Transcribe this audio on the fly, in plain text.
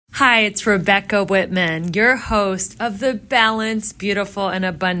Hi, it's Rebecca Whitman, your host of the Balanced, Beautiful, and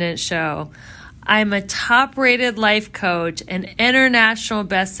Abundant Show. I'm a top-rated life coach, an international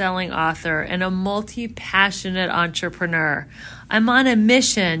best-selling author, and a multi-passionate entrepreneur. I'm on a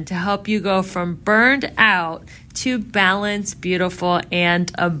mission to help you go from burned out to balanced, beautiful,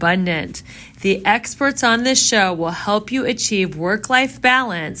 and abundant. The experts on this show will help you achieve work-life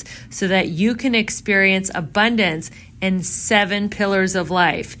balance so that you can experience abundance in 7 pillars of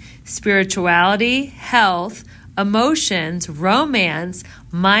life: spirituality, health, emotions, romance,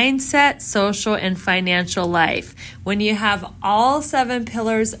 mindset, social, and financial life. When you have all 7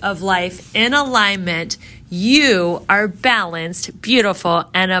 pillars of life in alignment, you are balanced, beautiful,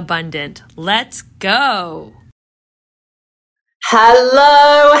 and abundant. Let's go.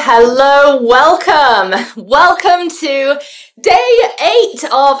 Hello, welcome to day 8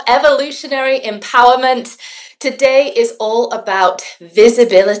 of Evolutionary Empowerment. Today is all about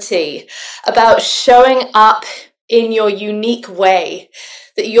visibility, about showing up in your unique way,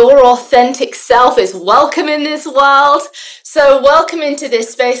 that your authentic self is welcome in this world. So welcome into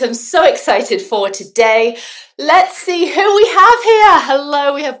this space. I'm so excited for today. Let's see who we have here.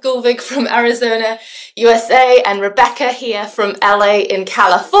 Hello, we have Gulvig from Arizona, USA, and Rebecca here from LA in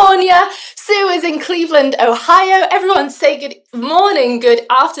California. Sue is in Cleveland, Ohio. Everyone say good morning, good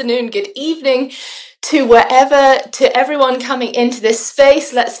afternoon, good evening to everyone coming into this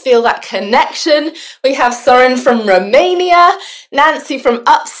space. Let's feel that connection. We have Soren from Romania, Nancy from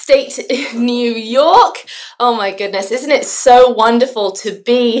upstate New York. Oh my goodness, isn't it so wonderful to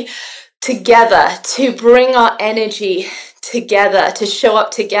be together, to bring our energy together, to show up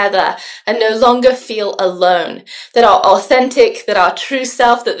together and no longer feel alone, that our authentic, that our true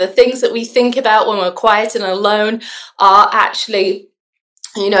self, that the things that we think about when we're quiet and alone are actually,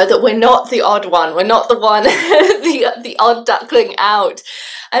 that we're not the odd one. We're not the one, the odd duckling out.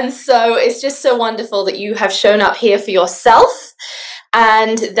 And so it's just so wonderful that you have shown up here for yourself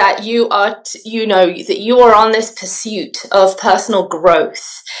and that you are, that you are on this pursuit of personal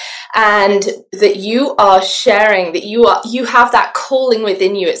growth and that you are sharing, that you have that calling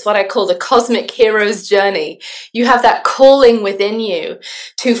within you. It's what I call the cosmic hero's journey. You have that calling within you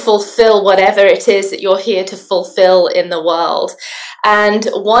to fulfill whatever it is that you're here to fulfill in the world. And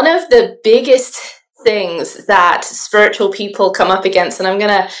one of the biggest things that spiritual people come up against, and I'm going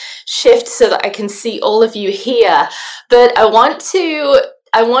to shift so that I can see all of you here, but I want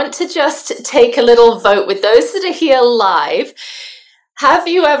to just take a little vote with those that are here live. Have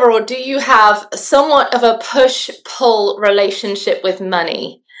you ever, or do you have somewhat of a push-pull relationship with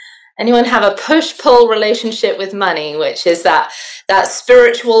money? Anyone have a push-pull relationship with money, which is that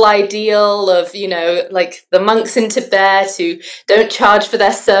spiritual ideal of, like the monks in Tibet who don't charge for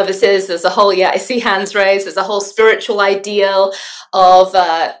their services? There's a whole, I see hands raised. There's a whole spiritual ideal of,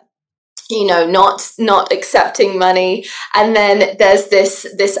 not accepting money. And then there's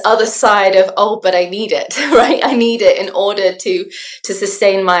this other side of, but I need it, right? I need it in order to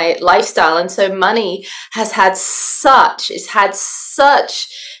sustain my lifestyle. And so money has had such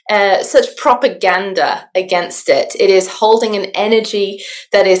propaganda against it. It is holding an energy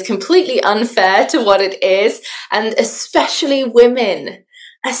that is completely unfair to what it is. And especially women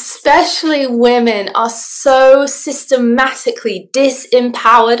are so systematically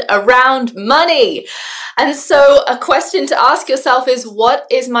disempowered around money. And so a question to ask yourself is, what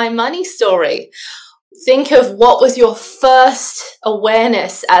is my money story? Think of what was your first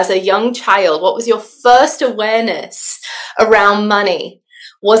awareness as a young child? What was your first awareness around money?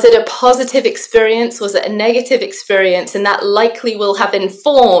 Was it a positive experience? Was it a negative experience? And that likely will have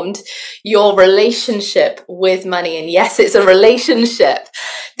informed your relationship with money. And yes, it's a relationship.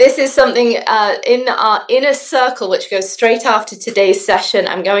 This is something in our inner circle, which goes straight after today's session.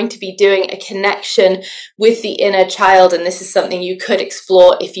 I'm going to be doing a connection with the inner child. And this is something you could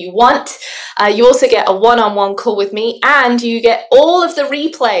explore if you want. You also get a one-on-one call with me, and you get all of the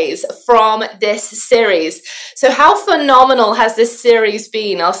replays from this series. So how phenomenal has this series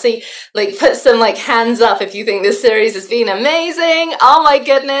been? I'll see, put some hands up if you think this series has been amazing. Oh my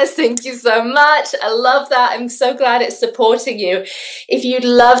goodness, thank you so much. I love that. I'm so glad it's supporting you. If you'd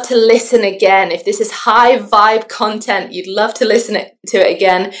love to listen again, if this is high vibe content, you'd love to listen to it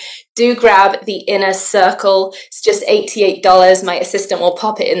again, do grab the inner circle. It's just $88. My assistant will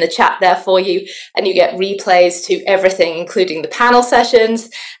pop it in the chat there for you, and you get replays to everything, including the panel sessions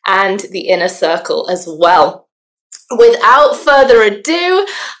and the inner circle as well. Without further ado,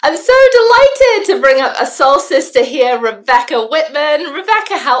 I'm so delighted to bring up a soul sister here, Rebecca Whitman.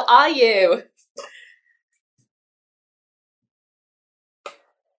 Rebecca, how are you?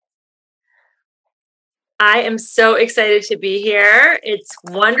 I am so excited to be here. It's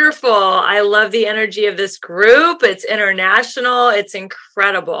wonderful. I love the energy of this group. It's international. It's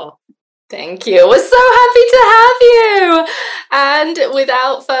incredible. Thank you. We're so happy to have you. And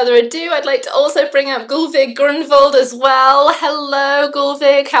without further ado, I'd like to also bring up Gulvig Grunwald as well. Hello,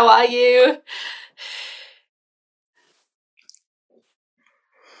 Gulvig. How are you?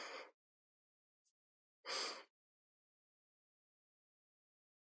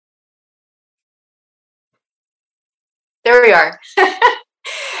 There we are.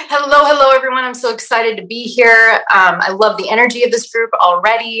 Hello, everyone. I'm so excited to be here. I love the energy of this group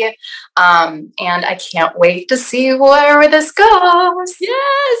already. And I can't wait to see where this goes.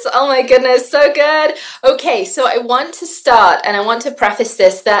 Yes. Oh my goodness. So good. Okay. So I want to start and I want to preface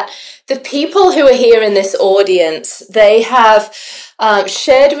this that the people who are here in this audience, they have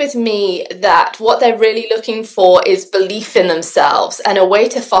shared with me that what they're really looking for is belief in themselves. And a way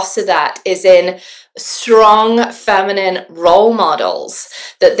to foster that is in strong feminine role models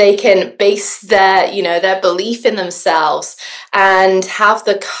that they can base their belief in themselves and have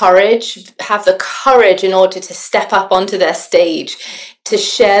the courage in order to step up onto their stage to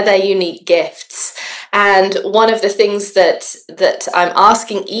share their unique gifts. And one of the things that I'm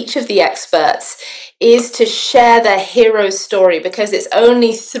asking each of the experts is to share their hero story, because it's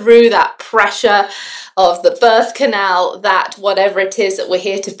only through that pressure of the birth canal that whatever it is that we're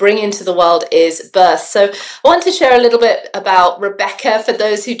here to bring into the world is birth. So I want to share a little bit about Rebecca. For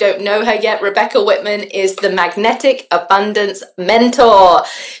those who don't know her yet, Rebecca Whitman is the Magnetic Abundance Mentor.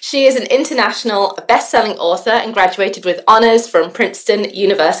 She is an international best-selling author and graduated with honors from Princeton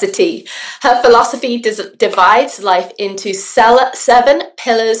University. Her philosophy divides life into 7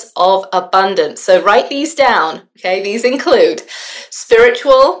 pillars of abundance. So write these down, okay? These include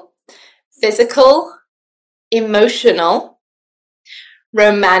spiritual, physical, emotional,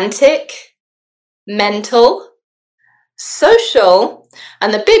 romantic, mental, social,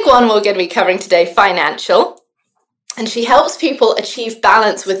 and the big one we're going to be covering today, financial. And she helps people achieve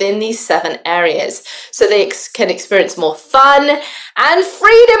balance within these 7 areas so they can experience more fun and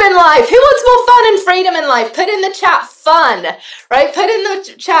freedom in life. Who wants more fun and freedom in life? Put in the chat fun, right? Put in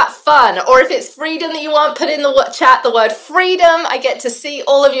the chat fun. Or if it's freedom that you want, put in the chat the word freedom. I get to see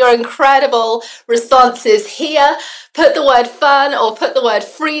all of your incredible responses here. Put the word fun or put the word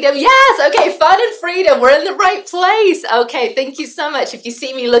freedom. Yes, okay, fun and freedom. We're in the right place. Okay, thank you so much. If you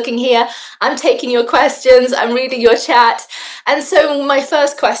see me looking here, I'm taking your questions. I'm reading your chat. And so my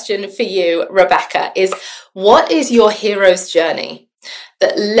first question for you, Rebecca, is what is your hero's journey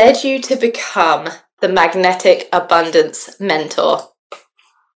that led you to become the Magnetic Abundance Mentor?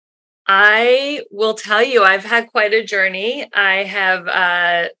 I will tell you, I've had quite a journey.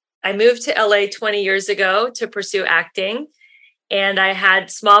 I moved to LA 20 years ago to pursue acting, and I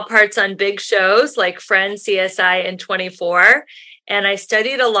had small parts on big shows like Friends, CSI, and 24. And I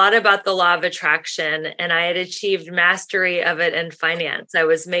studied a lot about the law of attraction, and I had achieved mastery of it in finance. I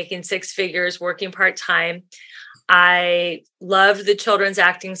was making 6 figures, working part-time. I loved the children's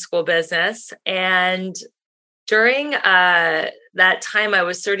acting school business. And during that time, I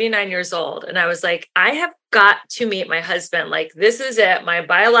was 39 years old, and I was like, I have got to meet my husband. Like, this is it. My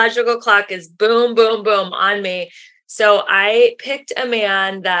biological clock is boom, boom, boom on me. So I picked a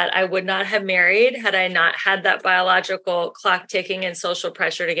man that I would not have married had I not had that biological clock ticking and social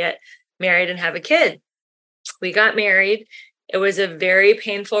pressure to get married and have a kid. We got married. It was a very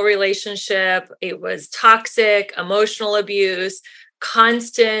painful relationship. It was toxic, emotional abuse,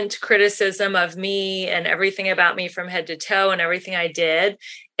 constant criticism of me and everything about me from head to toe and everything I did.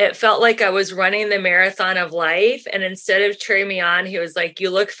 It felt like I was running the marathon of life. And instead of cheering me on, he was like, you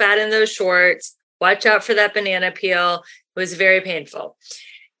look fat in those shorts. Watch out for that banana peel. It was very painful.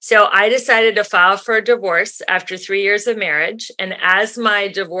 So I decided to file for a divorce after 3 years of marriage. And as my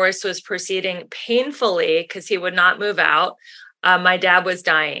divorce was proceeding painfully, because he would not move out, my dad was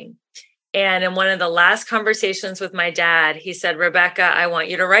dying. And in one of the last conversations with my dad, he said, Rebecca, I want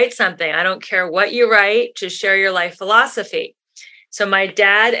you to write something. I don't care what you write, just share your life philosophy. So my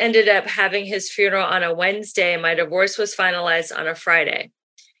dad ended up having his funeral on a Wednesday. My divorce was finalized on a Friday.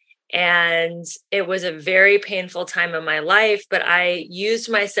 And it was a very painful time in my life, but I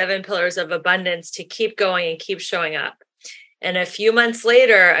used my 7 pillars of abundance to keep going and keep showing up. And a few months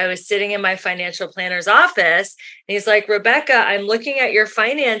later, I was sitting in my financial planner's office, and he's like, Rebecca, I'm looking at your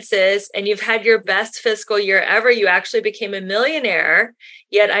finances, and you've had your best fiscal year ever. You actually became a millionaire,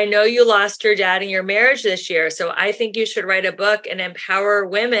 yet I know you lost your dad in your marriage this year. So I think you should write a book and empower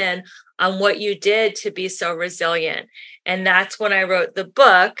women on what you did to be so resilient. And that's when I wrote the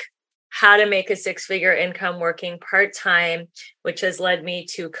book, how to make a six-figure income working part-time, which has led me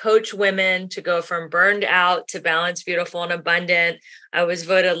to coach women to go from burned out to balanced, beautiful, and abundant. I was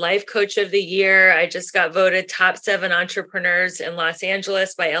voted Life Coach of the Year. I just got voted top 7 entrepreneurs in Los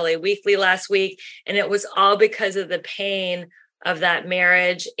Angeles by LA Weekly last week. And it was all because of the pain of that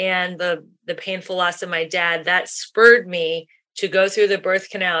marriage and the painful loss of my dad. That spurred me to go through the birth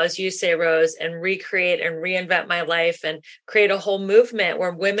canal, as you say, Rose, and recreate and reinvent my life and create a whole movement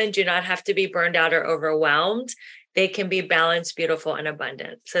where women do not have to be burned out or overwhelmed. They can be balanced, beautiful, and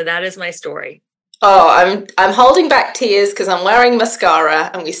abundant. So that is my story. Oh, I'm holding back tears because I'm wearing mascara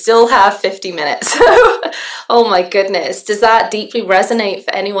and we still have 50 minutes. Oh my goodness. Does that deeply resonate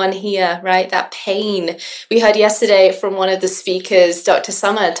for anyone here, right? That pain. We heard yesterday from one of the speakers, Dr.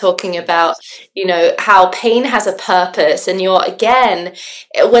 Summer, talking about, how pain has a purpose. And again,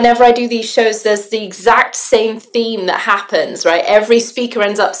 whenever I do these shows, there's the exact same theme that happens, right? Every speaker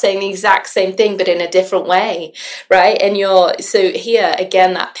ends up saying the exact same thing, but in a different way, right? And so here,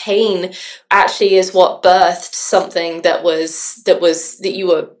 again, that pain actually is what birthed something that you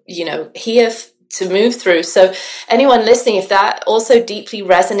were, here to move through. So anyone listening, if that also deeply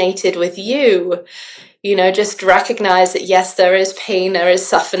resonated with you, just recognize that yes, there is pain, there is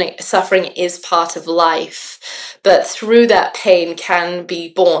suffering is part of life, but through that pain can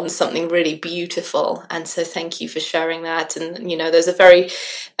be born something really beautiful. And so thank you for sharing that. And, those are very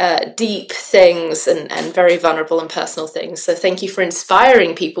deep things and very vulnerable and personal things. So thank you for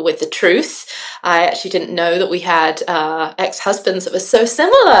inspiring people with the truth. I actually didn't know that we had ex-husbands that were so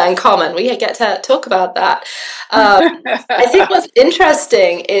similar in common. We get to talk about that. I think what's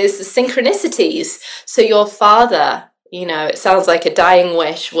interesting is the synchronicities. So your father, it sounds like a dying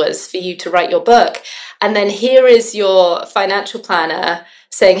wish was for you to write your book. And then here is your financial planner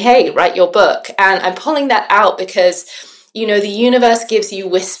saying, hey, write your book. And I'm pulling that out because, the universe gives you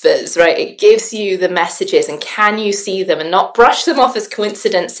whispers, right? It gives you the messages, and can you see them and not brush them off as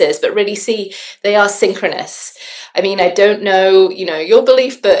coincidences, but really see they are synchronous. I mean, I don't know, your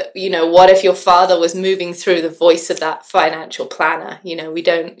belief, but, what if your father was moving through the voice of that financial planner? We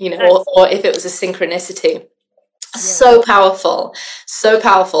don't, or if it was a synchronicity. Yeah. So powerful.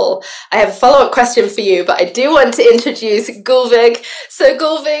 I have a follow-up question for you, but I do want to introduce Gulvig. So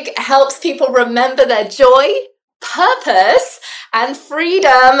Gulvig helps people remember their joy, purpose, and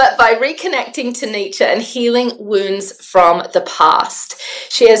freedom by reconnecting to nature and healing wounds from the past.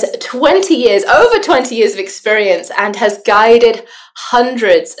 She has over 20 years of experience and has guided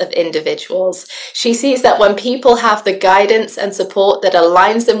hundreds of individuals. She sees that when people have the guidance and support that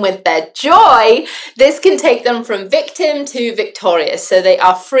aligns them with their joy, this can take them from victim to victorious. So they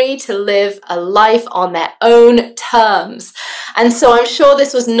are free to live a life on their own terms. And so I'm sure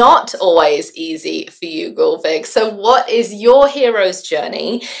this was not always easy for you, Gulvig. So what is your hero's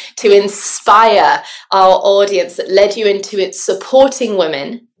journey to inspire our audience that led you into it supporting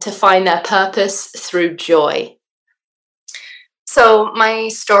women to find their purpose through joy? So my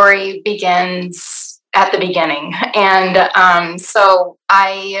story begins at the beginning. And so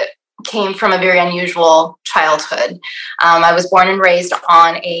I came from a very unusual childhood. I was born and raised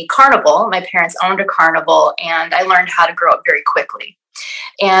on a carnival. My parents owned a carnival, and I learned how to grow up very quickly.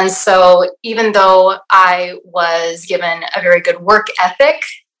 And so even though I was given a very good work ethic,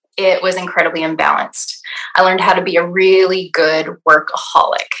 it was incredibly imbalanced. I learned how to be a really good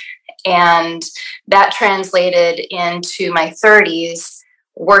workaholic. And that translated into my 30s,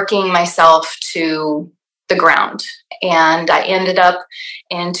 working myself to the ground. And I ended up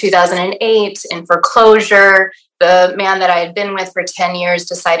in 2008 in foreclosure. The man that I had been with for 10 years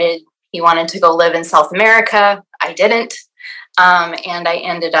decided he wanted to go live in South America. I didn't. And I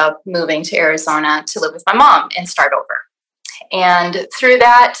ended up moving to Arizona to live with my mom and start over. And through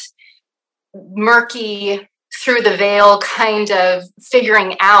that murky, through the veil kind of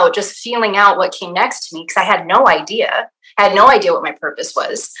figuring out, just feeling out what came next to me, because I had no idea. I had no idea what my purpose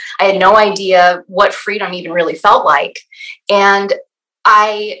was. I had no idea what freedom even really felt like. And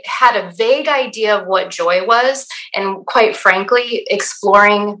I had a vague idea of what joy was. And quite frankly,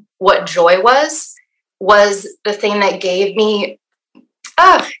 exploring what joy was the thing that gave me,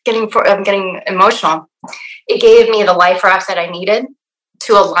 I'm getting emotional. It gave me the life raft that I needed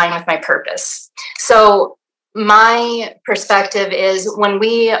to align with my purpose. So my perspective is when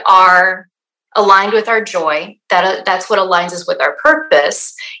we are aligned with our joy, that's what aligns us with our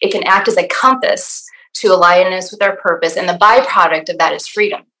purpose. It can act as a compass to align us with our purpose. And the byproduct of that is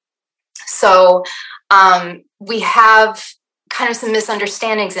freedom. So we have kind of some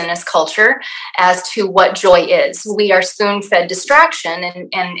misunderstandings in this culture as to what joy is. We are spoon-fed distraction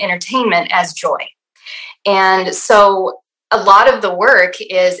and entertainment as joy. And so a lot of the work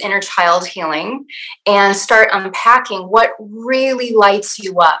is inner child healing and start unpacking what really lights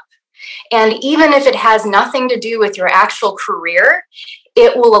you up. And even if it has nothing to do with your actual career,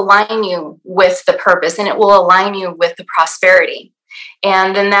 it will align you with the purpose and it will align you with the prosperity.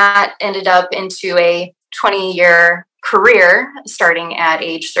 And then that ended up into a 20-year career starting at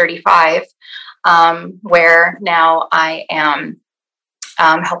age 35, where now I am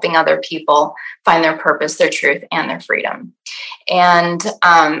helping other people find their purpose, their truth, and their freedom. And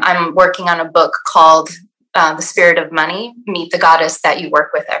I'm working on a book called The Spirit of Money, Meet the Goddess That You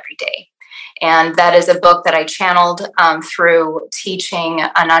Work With Every Day. And that is a book that I channeled through teaching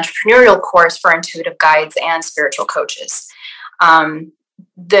an entrepreneurial course for intuitive guides and spiritual coaches. During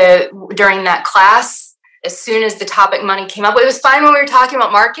that class, as soon as the topic money came up, it was fine when we were talking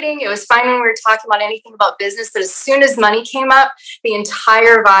about marketing. It was fine when we were talking about anything about business. But as soon as money came up, the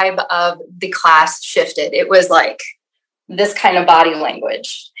entire vibe of the class shifted. It was like this kind of body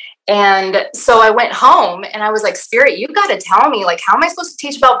language. And so I went home and I was like, Spirit, you got to tell me, like, how am I supposed to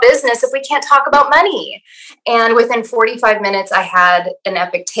teach about business if we can't talk about money? And within 45 minutes, I had an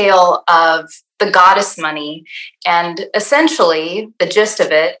epic tale of the goddess money. And essentially, the gist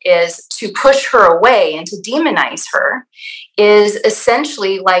of it is to push her away and to demonize her is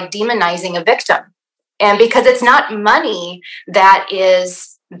essentially like demonizing a victim. And because it's not money that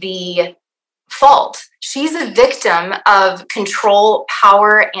is the fault. She's a victim of control,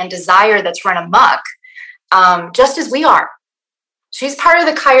 power, and desire that's run amok, just as we are. She's part of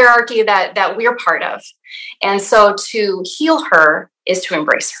the hierarchy that we're part of. And so to heal her is to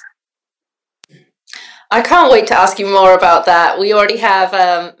embrace her. I can't wait to ask you more about that. We already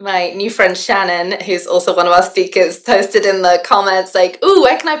have my new friend Shannon, who's also one of our speakers, posted in the comments like, ooh,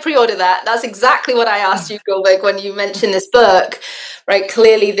 where can I pre-order that? That's exactly what I asked you, Goldberg, when you mentioned this book, right?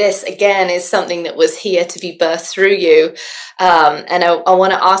 Clearly this, again, is something that was here to be birthed through you. And I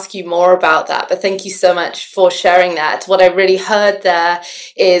want to ask you more about that, but thank you so much for sharing that. What I really heard there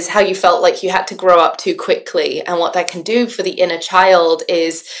is how you felt like you had to grow up too quickly, and what that can do for the inner child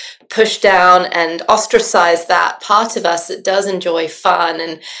is push down and ostracize that part of us that does enjoy fun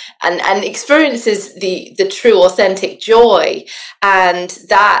and experiences the true authentic joy. And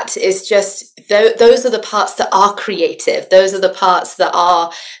that is just, those are the parts that are creative. Those are the parts that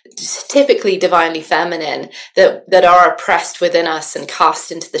are typically divinely feminine, that are oppressed within us and cast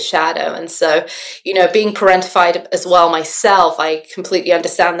into the shadow. And so, being parentified as well myself, I completely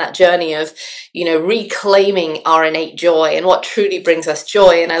understand that journey of, reclaiming our innate joy and what truly brings us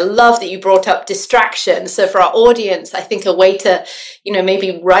joy. And I love that you brought up distraction. So for our audience, I think a way to,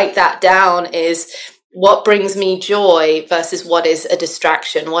 maybe write that down is, what brings me joy versus what is a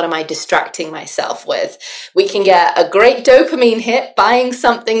distraction? What am I distracting myself with? We can get a great dopamine hit buying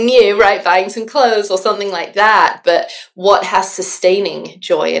something new, right? Buying some clothes or something like that. But what has sustaining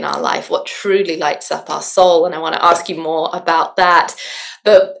joy in our life? What truly lights up our soul? And I want to ask you more about that.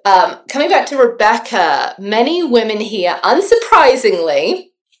 But coming back to Rebecca, many women here,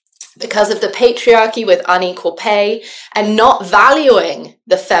 unsurprisingly, because of the patriarchy with unequal pay and not valuing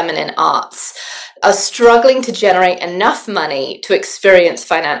the feminine arts, are struggling to generate enough money to experience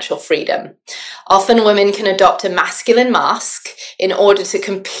financial freedom. Often women can adopt a masculine mask in order to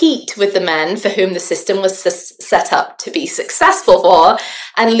compete with the men for whom the system was set up to be successful for,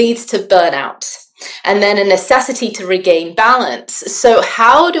 and leads to burnout, and then a necessity to regain balance. So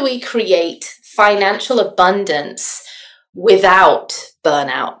how do we create financial abundance without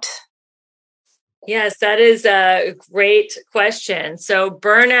burnout? Yes, that is a great question. So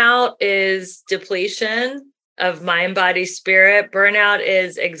burnout is depletion of mind, body, spirit. Burnout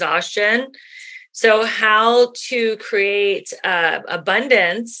is exhaustion. So how to create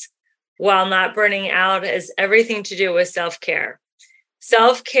abundance while not burning out has everything to do with self-care.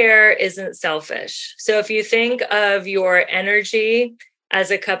 Self-care isn't selfish. So if you think of your energy as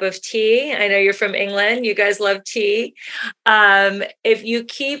a cup of tea, I know you're from England, you guys love tea. If you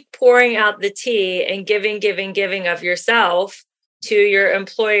keep pouring out the tea and giving of yourself to your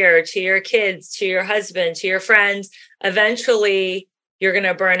employer, to your kids, to your husband, to your friends, eventually you're going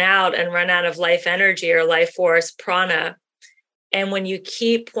to burn out and run out of life energy or life force, prana. And when you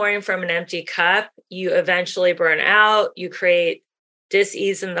keep pouring from an empty cup, you eventually burn out. You create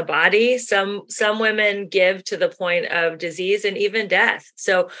dis-ease in the body. Some women give to the point of disease and even death.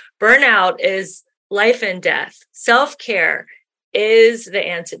 So burnout is life and death. Self-care is the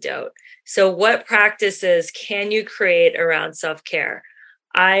antidote. So what practices can you create around self-care?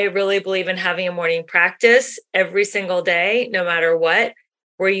 I really believe in having a morning practice every single day, no matter what,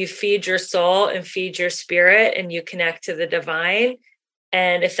 where you feed your soul and feed your spirit and you connect to the divine.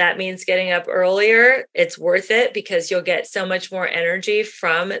 And if that means getting up earlier, it's worth it because you'll get so much more energy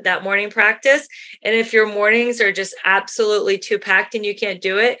from that morning practice. And if your mornings are just absolutely too packed and you can't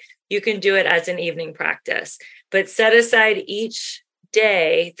do it, you can do it as an evening practice. But set aside each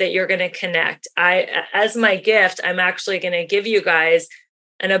day that you're going to connect. As my gift, I'm actually going to give you guys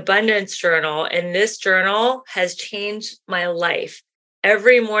an abundance journal. And this journal has changed my life.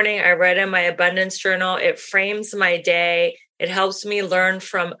 Every morning I write in my abundance journal. It frames my day. It helps me learn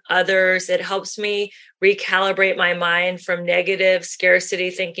from others. It helps me recalibrate my mind from negative scarcity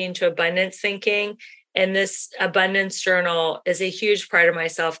thinking to abundance thinking. And this abundance journal is a huge part of my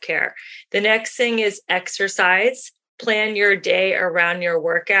self-care. The next thing is exercise. Plan your day around your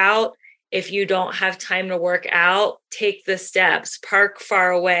workout. If you don't have time to work out, take the steps, park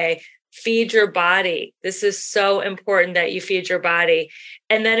far away, feed your body. This is so important that you feed your body.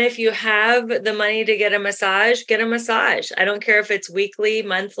 And then if you have the money to get a massage, get a massage. I don't care if it's weekly,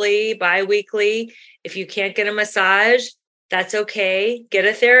 monthly, bi-weekly. If you can't get a massage, that's okay. Get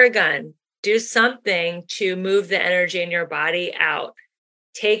a Theragun. Do something to move the energy in your body out.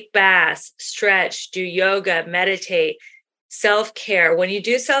 Take baths, stretch, do yoga, meditate, self-care. When you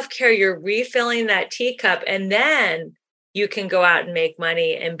do self-care, you're refilling that teacup, and then you can go out and make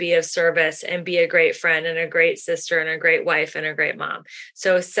money and be of service and be a great friend and a great sister and a great wife and a great mom.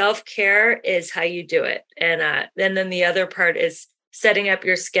 So self-care is how you do it. And then the other part is setting up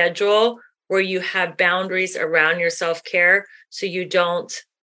your schedule where you have boundaries around your self-care so you don't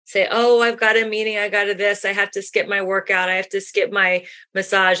say, oh, I've got a meeting, I got to this, I have to skip my workout, I have to skip my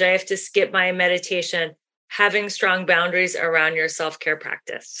massage, I have to skip my meditation. Having strong boundaries around your self-care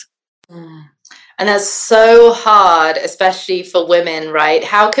practice. And that's so hard, especially for women, right?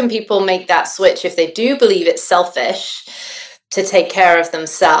 How can people make that switch if they do believe it's selfish to take care of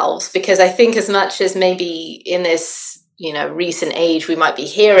themselves? Because I think as much as maybe in this, recent age, we might be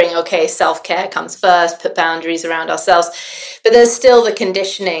hearing, okay, self-care comes first, put boundaries around ourselves, but there's still the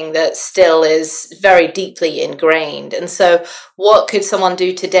conditioning that still is very deeply ingrained. And so what could someone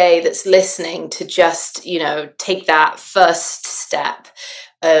do today that's listening to just, take that first step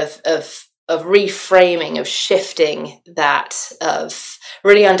of reframing, of shifting that, of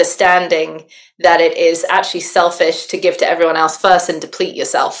really understanding that it is actually selfish to give to everyone else first and deplete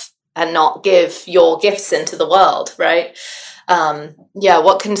yourself and not give your gifts into the world, right?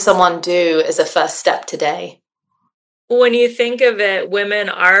 What can someone do as a first step today? When you think of it, women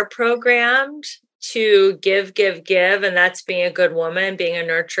are programmed to give, and that's being a good woman, being a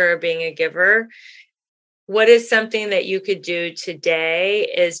nurturer, being a giver. What is something that you could do today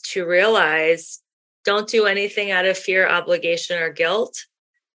is to realize, don't do anything out of fear, obligation, or guilt.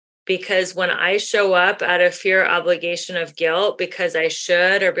 Because when I show up out of fear, obligation, of guilt, because I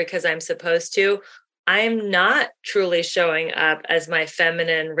should or because I'm supposed to, I'm not truly showing up as my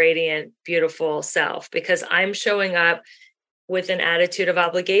feminine, radiant, beautiful self, because I'm showing up with an attitude of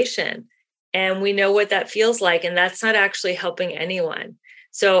obligation. And we know what that feels like. And that's not actually helping anyone.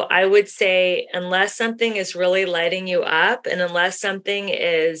 So I would say, unless something is really lighting you up and unless something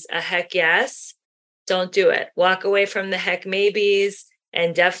is a heck yes, don't do it. Walk away from the heck maybes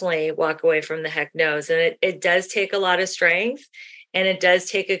and definitely walk away from the heck no's. And it does take a lot of strength, and it does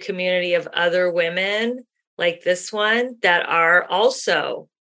take a community of other women like this one that are also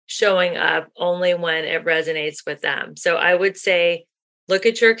showing up only when it resonates with them. So I would say, look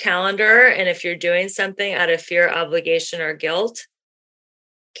at your calendar, and if you're doing something out of fear, obligation, or guilt,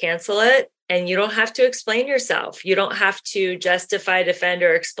 cancel it. And you don't have to explain yourself. You don't have to justify, defend,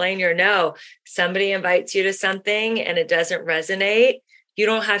 or explain your no. Somebody invites you to something and it doesn't resonate. You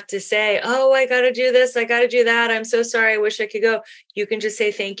don't have to say, oh, I got to do this, I got to do that, I'm so sorry, I wish I could go. You can just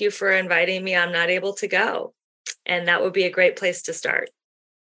say, thank you for inviting me, I'm not able to go. And that would be a great place to start.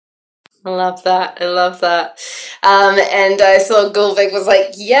 I love that. And I saw Gulvik was like,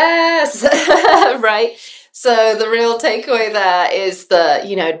 yes, right? So the real takeaway there is that,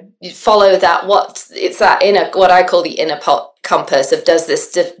 you follow that, that inner, what I call the inner compass of, does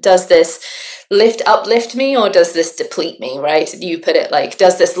this uplift me, or does this deplete me, right? You put it like,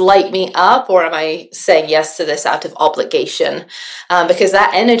 does this light me up, or am I saying yes to this out of obligation? Because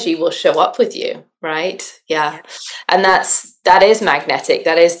that energy will show up with you, right? Yeah. And that is magnetic.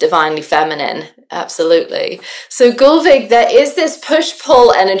 That is divinely feminine. Absolutely. So Gulvik, there is this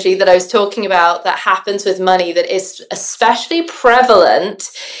push-pull energy that I was talking about that happens with money that is especially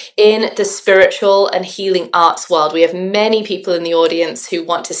prevalent in the spiritual and healing arts world. We have many people in the audience who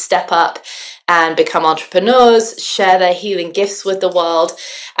want to step up and become entrepreneurs, share their healing gifts with the world.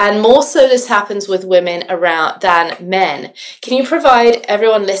 And more so this happens with women than men. Can you provide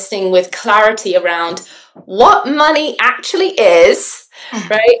everyone listening with clarity around what money actually is,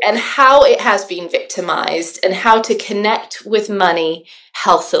 right? And how it has been victimized and how to connect with money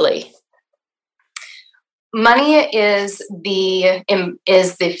healthily. Money is the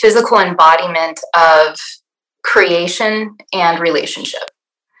physical embodiment of creation and relationship.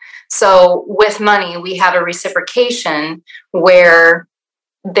 So with money, we have a reciprocation where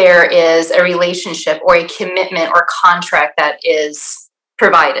there is a relationship or a commitment or contract that is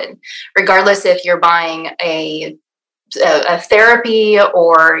provided, regardless if you're buying a therapy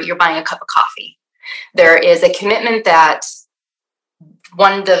or you're buying a cup of coffee. There is a commitment that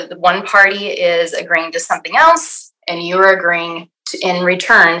the one party is agreeing to something else, and you're agreeing in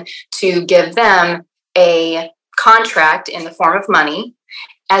return to give them a contract in the form of money,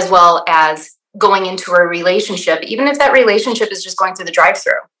 as well as going into a relationship, even if that relationship is just going through the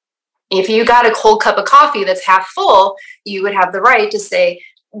drive-through. If you got a cold cup of coffee that's half full, you would have the right to say,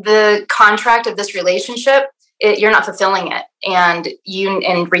 the contract of this relationship, you're not fulfilling it, and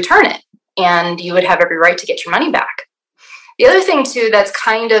return it, and you would have every right to get your money back. The other thing too, that's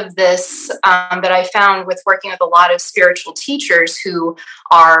kind of this that I found with working with a lot of spiritual teachers who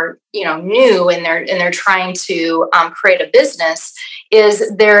are, new and they're trying to create a business,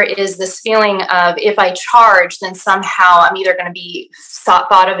 is there is this feeling of, if I charge, then somehow I'm either going to be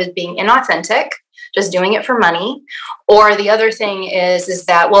thought of as being inauthentic, just doing it for money, or the other thing is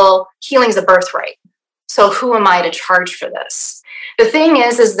that, well, healing's a birthright, so who am I to charge for this? The thing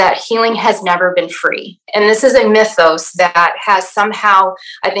is that healing has never been free. And this is a mythos that has somehow,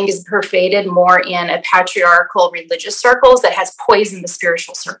 I think, is pervaded more in a patriarchal religious circles that has poisoned the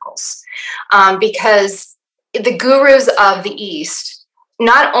spiritual circles. Because the gurus of the East,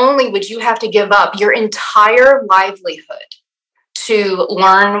 not only would you have to give up your entire livelihood to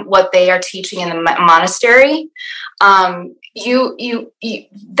learn what they are teaching in the monastery,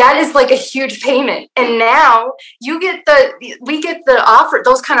 that is like a huge payment. And now we get the offer,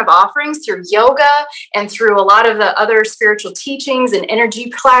 those kind of offerings through yoga and through a lot of the other spiritual teachings and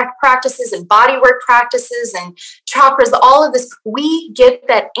energy practices and bodywork practices and chakras, all of this. We get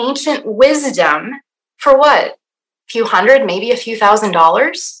that ancient wisdom for what? A few hundred, maybe a few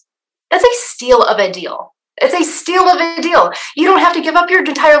 $1,000s. That's a steal of a deal. It's a steal of a deal. You don't have to give up your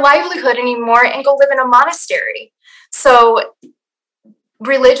entire livelihood anymore and go live in a monastery. So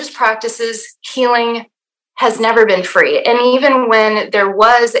religious practices, healing has never been free. And even when there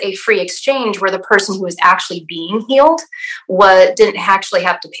was a free exchange where the person who was actually being healed didn't actually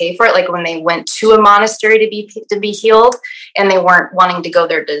have to pay for it, like when they went to a monastery to be healed and they weren't wanting to go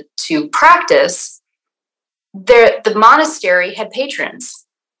there to practice, the monastery had patrons.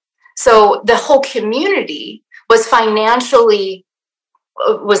 So the whole community was financially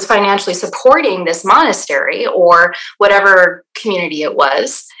supporting this monastery or whatever community it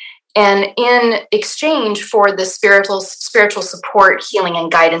was, and in exchange for the spiritual support, healing,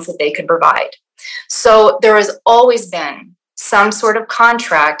 and guidance that they could provide. So there has always been some sort of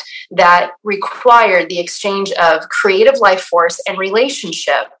contract that required the exchange of creative life force and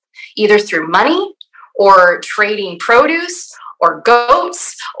relationship, either through money or trading produce or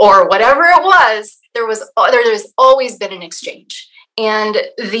goats or whatever it was. There's always been an exchange. And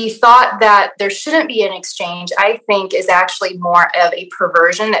the thought that there shouldn't be an exchange, I think, is actually more of a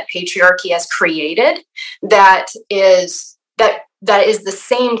perversion that patriarchy has created, that is the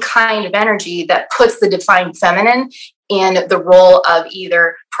same kind of energy that puts the divine feminine in the role of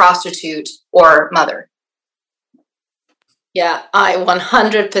either prostitute or mother. Yeah, I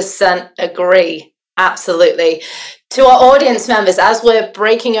 100% agree. Absolutely. To our audience members, as we're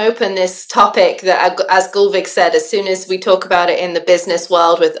breaking open this topic, that, as Gulvik said, as soon as we talk about it in the business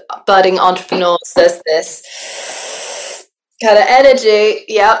world with budding entrepreneurs, there's this kind of energy.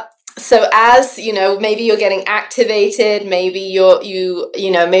 Yeah. So as maybe you're getting activated, maybe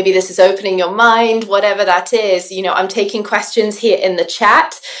maybe this is opening your mind, whatever that is. I'm taking questions here in the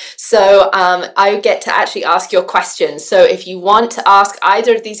chat. So I get to actually ask your questions. So if you want to ask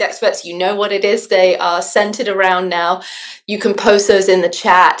either of these experts, you know what it is they are centered around now. You can post those in the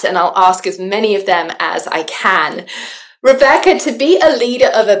chat and I'll ask as many of them as I can. Rebecca, to be a leader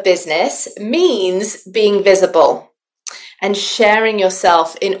of a business means being visible and sharing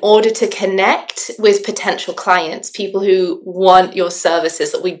yourself in order to connect with potential clients, people who want your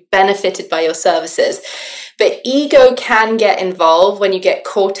services, that will be benefited by your services. But ego can get involved when you get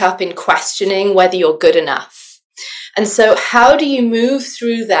caught up in questioning whether you're good enough. And so how do you move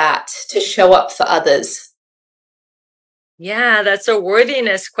through that to show up for others? Yeah, that's a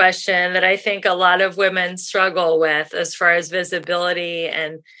worthiness question that I think a lot of women struggle with as far as visibility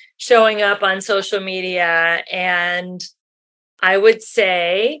and showing up on social media. And I would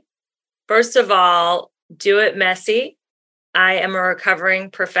say, first of all, do it messy. I am a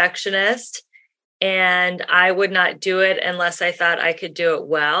recovering perfectionist, and I would not do it unless I thought I could do it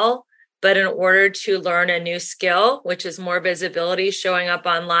well. But in order to learn a new skill, which is more visibility showing up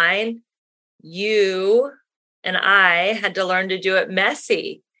online, you and I had to learn to do it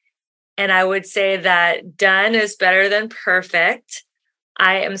messy. And I would say that done is better than perfect.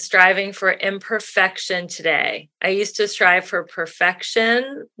 I am striving for imperfection today. I used to strive for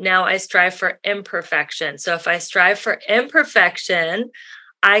perfection. Now I strive for imperfection. So if I strive for imperfection,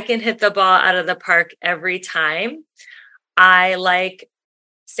 I can hit the ball out of the park every time. I like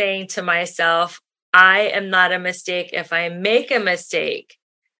saying to myself, I am not a mistake if I make a mistake.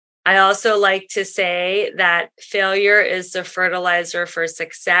 I also like to say that failure is the fertilizer for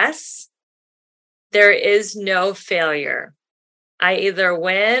success. There is no failure. I either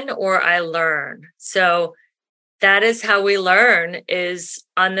win or I learn. So that is how we learn, is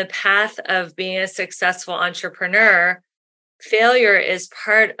on the path of being a successful entrepreneur. Failure is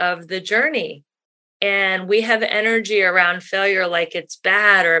part of the journey. And we have energy around failure like it's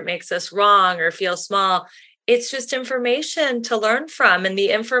bad or it makes us wrong or feel small. It's just information to learn from. And the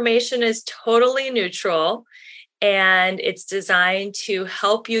information is totally neutral, and it's designed to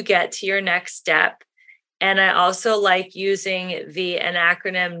help you get to your next step. And I also like using an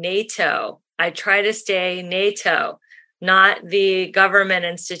acronym NATO. I try to stay NATO, not the government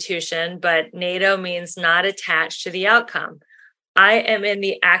institution, but NATO means not attached to the outcome. I am in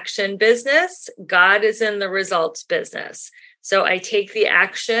the action business. God is in the results business. So I take the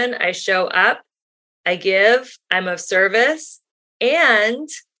action, I show up, I give, I'm of service, and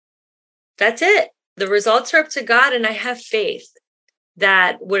that's it. The results are up to God, and I have faith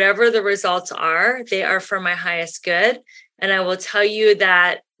that whatever the results are, they are for my highest good. And I will tell you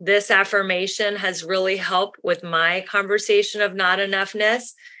that this affirmation has really helped with my conversation of not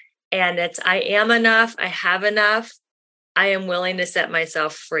enoughness. And it's, I am enough, I have enough. I am willing to set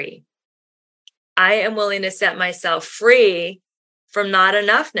myself free. I am willing to set myself free from not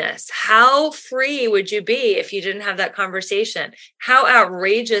enoughness. How free would you be if you didn't have that conversation? How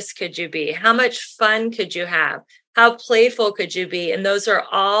outrageous could you be? How much fun could you have? How playful could you be? And those are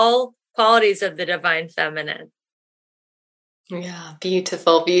all qualities of the divine feminine. Yeah,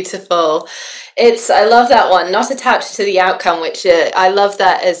 beautiful, beautiful. I love that one, not attached to the outcome, which I love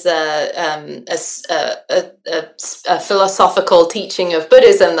that as a philosophical teaching of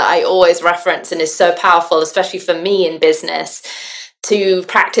Buddhism that I always reference and is so powerful, especially for me in business, to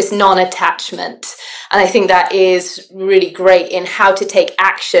practice non-attachment. And I think that is really great in how to take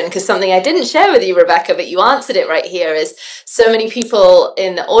action, because something I didn't share with you, Rebecca, but you answered it right here, is so many people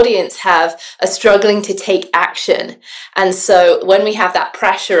in the audience are struggling to take action. And so when we have that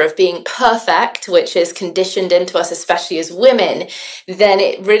pressure of being perfect, which is conditioned into us, especially as women, then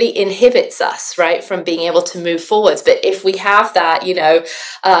it really inhibits us, right, from being able to move forwards. But if we have that,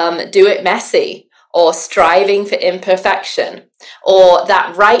 do it messy, or striving for imperfection, or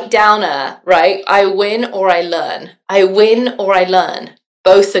that right downer, right? I win or I learn. I win or I learn.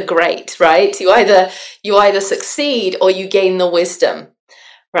 Both are great, right? You either succeed or you gain the wisdom,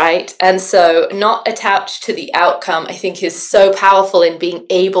 right? And so not attached to the outcome, I think, is so powerful in being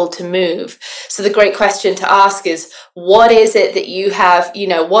able to move. So the great question to ask is, what is it that you have,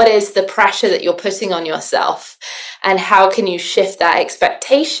 what is the pressure that you're putting on yourself? And how can you shift that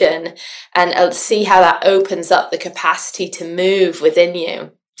expectation and see how that opens up the capacity to move within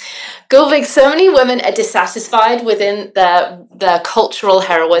you? Gulvig, so many women are dissatisfied within the cultural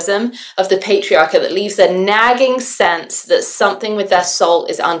heroism of the patriarchy that leaves a nagging sense that something with their soul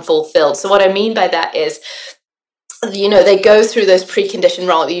is unfulfilled. So what I mean by that is, they go through those preconditioned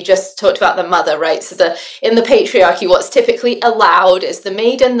roles. You just talked about the mother, right? So in the patriarchy, what's typically allowed is the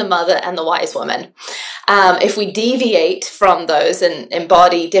maiden, the mother, and the wise woman. If we deviate from those and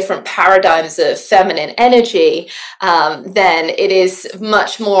embody different paradigms of feminine energy, then it is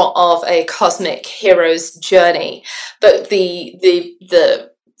much more of a cosmic hero's journey. But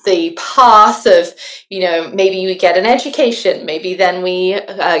the path of, maybe we get an education, maybe then we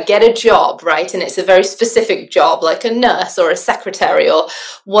get a job, right? And it's a very specific job, like a nurse or a secretary or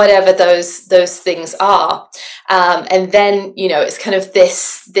whatever those things are. And then, it's kind of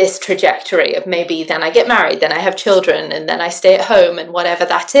this trajectory of maybe then I get married, then I have children, and then I stay at home, and whatever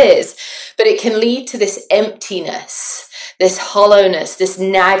that is. But it can lead to this emptiness, this hollowness, this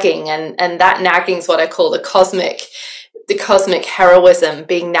nagging, and that nagging is what I call the cosmic heroism,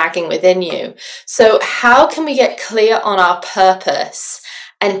 being nagging within you. So how can we get clear on our purpose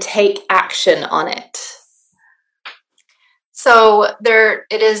and take action on it? So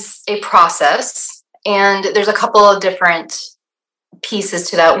it is a process, and there's a couple of different pieces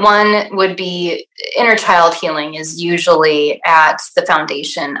to that. One would be inner child healing is usually at the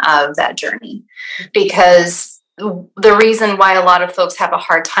foundation of that journey, because the reason why a lot of folks have a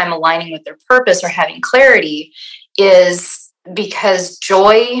hard time aligning with their purpose or having clarity is because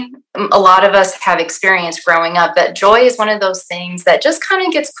joy, a lot of us have experienced growing up that joy is one of those things that just kind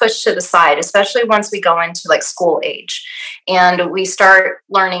of gets pushed to the side, especially once we go into like school age. And we start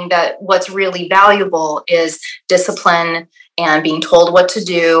learning that what's really valuable is discipline and being told what to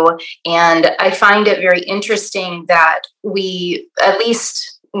do. And I find it very interesting that we, at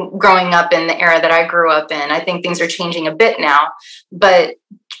least growing up in the era that I grew up in, I think things are changing a bit now, but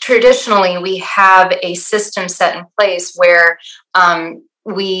traditionally, we have a system set in place where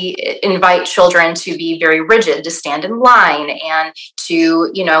we invite children to be very rigid, to stand in line, and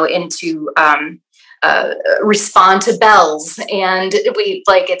to, respond to bells. And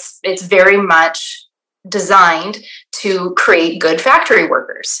it's very much designed to create good factory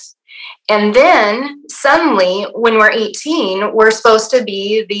workers. And then suddenly, when we're 18, we're supposed to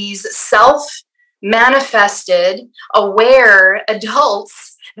be these self-manifested, aware adults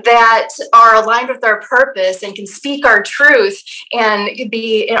that are aligned with our purpose and can speak our truth and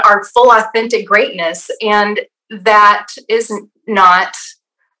be in our full authentic greatness. And that is not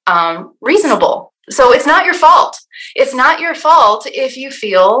reasonable. So it's not your fault. It's not your fault if you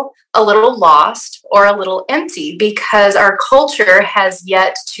feel a little lost or a little empty, because our culture has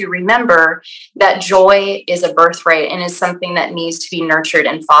yet to remember that joy is a birthright and is something that needs to be nurtured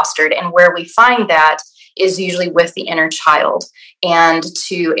and fostered. And where we find that is usually with the inner child. And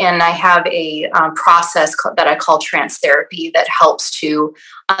I have a process that I call trance therapy that helps to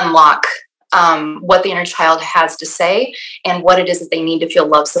unlock what the inner child has to say and what it is that they need to feel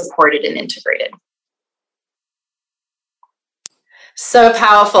loved, supported, and integrated. So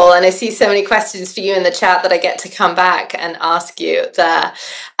powerful. And I see so many questions for you in the chat that I get to come back and ask you there.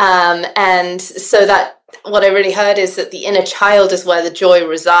 And so that what I really heard is that the inner child is where the joy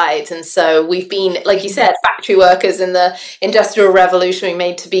resides. And so we've been, like you said, factory workers in the Industrial Revolution, we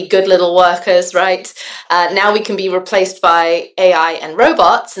made to be good little workers, right? Now we can be replaced by AI and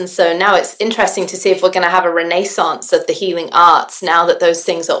robots. And so now it's interesting to see if we're going to have a renaissance of the healing arts now that those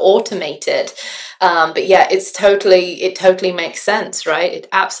things are automated. But yeah, it totally makes sense, right? It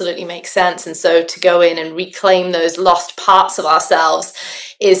absolutely makes sense. And so to go in and reclaim those lost parts of ourselves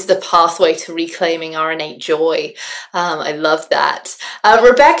is the pathway to reclaiming our innate joy. I love that.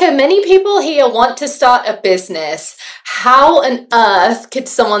 Rebecca, many people here want to start a business. How on earth could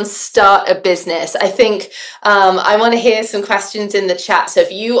someone start a business? I think I want to hear some questions in the chat. So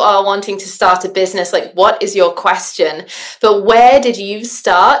if you are wanting to start a business, like what is your question? But where did you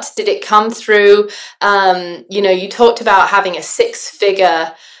start? Did it come through, you talked about having a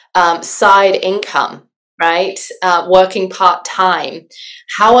 6-figure side income, right? Working part-time.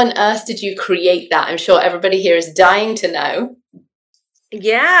 How on earth did you create that? I'm sure everybody here is dying to know.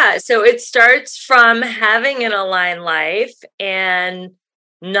 Yeah, so it starts from having an aligned life and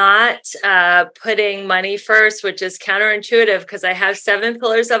not putting money first, which is counterintuitive because I have 7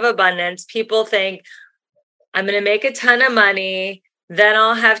 pillars of abundance. People think I'm going to make a ton of money, then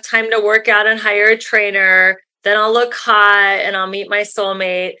I'll have time to work out and hire a trainer, then I'll look hot and I'll meet my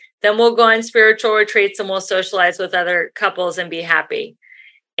soulmate. Then we'll go on spiritual retreats and we'll socialize with other couples and be happy.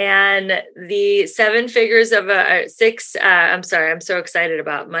 And the 7 figures of I'm so excited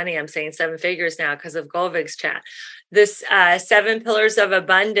about money. I'm saying 7 figures now because of Golvig's chat. This 7 pillars of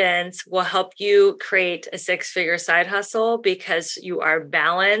abundance will help you create a 6-figure side hustle because you are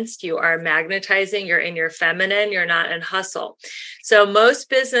balanced, you are magnetizing, you're in your feminine, you're not in hustle. So most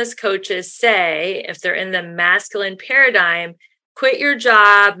business coaches say, if they're in the masculine paradigm, quit your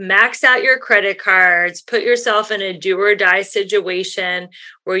job, max out your credit cards, put yourself in a do or die situation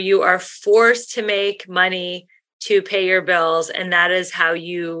where you are forced to make money to pay your bills. And that is how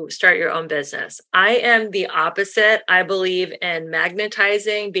you start your own business. I am the opposite. I believe in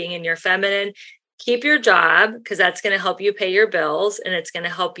magnetizing, being in your feminine. Keep your job because that's going to help you pay your bills and it's going to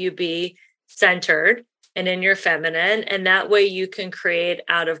help you be centered and in your feminine. And that way you can create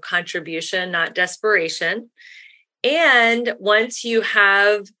out of contribution, not desperation. And once you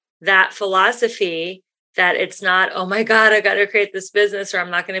have that philosophy that it's not, oh my God, I got to create this business or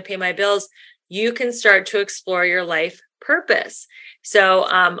I'm not going to pay my bills, you can start to explore your life purpose. So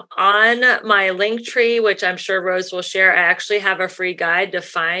on my link tree, which I'm sure Rose will share, I actually have a free guide to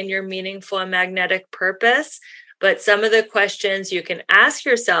find your meaningful and magnetic purpose. But some of the questions you can ask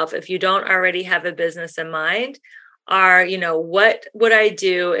yourself if you don't already have a business in mind are, what would I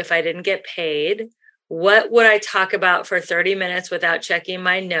do if I didn't get paid? What would I talk about for 30 minutes without checking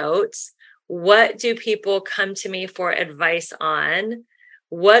my notes? What do people come to me for advice on?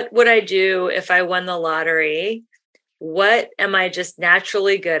 What would I do if I won the lottery? What am I just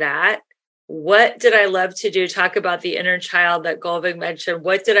naturally good at? What did I love to do? Talk about the inner child that Golvig mentioned.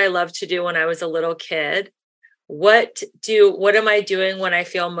 What did I love to do when I was a little kid? What am I doing when I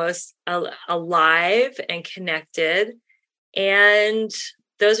feel most alive and connected? And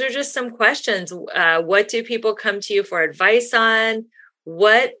those are just some questions. What do people come to you for advice on?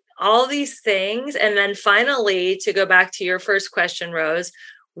 All these things. And then finally, to go back to your first question, Rose,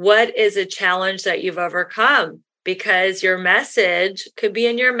 what is a challenge that you've overcome? Because your message could be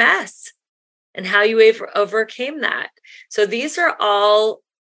in your mess and how you overcame that. So these are all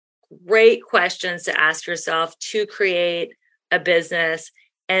great questions to ask yourself to create a business.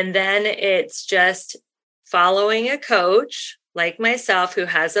 And then it's just following a coach like myself who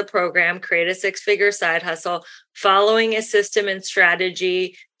has a program, Create a Six-Figure Side Hustle, following a system and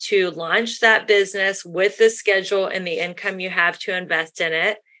strategy to launch that business with the schedule and the income you have to invest in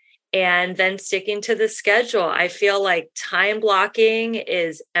it, and then sticking to the schedule. I feel like time blocking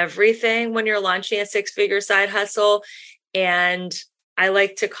is everything when you're launching a six-figure side hustle. And I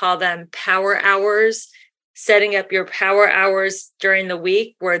like to call them power hours, setting up your power hours during the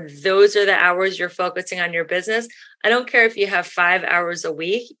week where those are the hours you're focusing on your business. I don't care if you have 5 hours a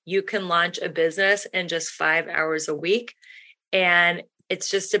week, you can launch a business in just 5 hours a week. And it's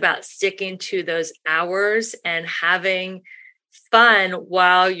just about sticking to those hours and having fun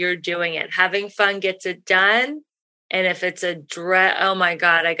while you're doing it. Having fun gets it done. And if it's oh my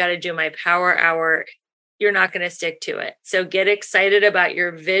God, I got to do my power hour, you're not going to stick to it. So get excited about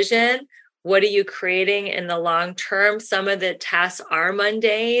your vision. What are you creating in the long term? Some of the tasks are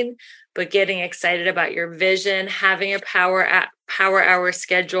mundane, but getting excited about your vision, having a power hour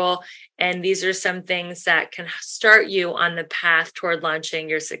schedule. And these are some things that can start you on the path toward launching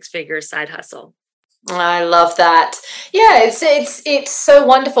your six-figure side hustle. I love that. Yeah, it's so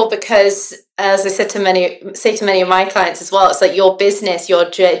wonderful because, as I say to many of my clients as well, it's like your business, your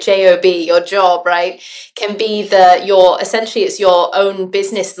job, your job, right, can be essentially it's your own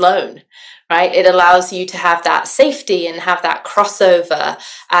business loan. Right? It allows you to have that safety and have that crossover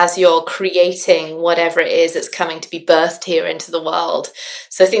as you're creating whatever it is that's coming to be birthed here into the world.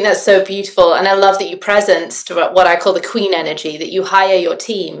 So I think that's so beautiful. And I love that you present what I call the queen energy, that you hire your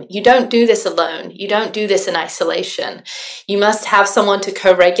team. You don't do this alone. You don't do this in isolation. You must have someone to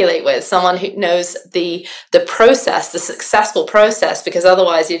co-regulate with, someone who knows the process, the successful process, because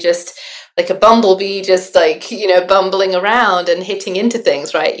otherwise you're just like a bumblebee, just like, bumbling around and hitting into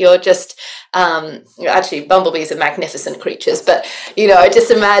things, right? You're just, actually bumblebees are magnificent creatures, but, I just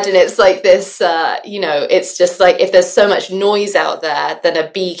imagine it's like this, it's just like if there's so much noise out there, then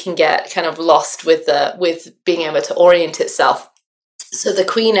a bee can get kind of lost with being able to orient itself. So the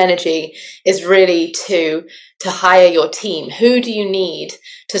queen energy is really to hire your team. Who do you need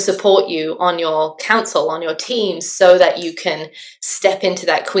to support you on your council, on your team, so that you can step into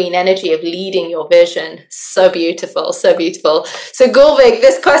that queen energy of leading your vision? So beautiful, so beautiful. So Golvig,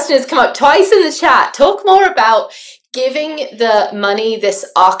 this question has come up twice in the chat. Talk more about giving the money this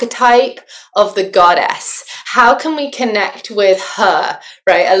archetype of the goddess. How can we connect with her,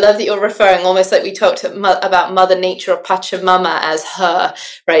 right? I love that you're referring almost like we talked about Mother Nature or Pachamama as her,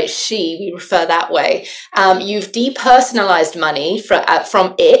 right? She, we refer that way. You've depersonalized money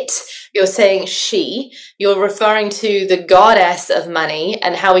from it. You're saying she. You're referring to the goddess of money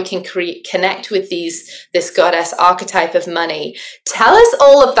and how we can connect with this goddess archetype of money. Tell us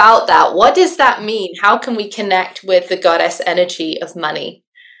all about that. What does that mean? How can we connect with the goddess energy of money?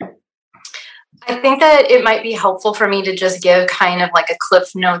 I think that it might be helpful for me to just give kind of like a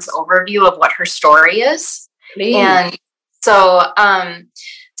Cliff Notes overview of what her story is. Please. And so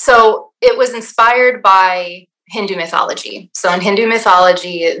it was inspired by Hindu mythology. So in Hindu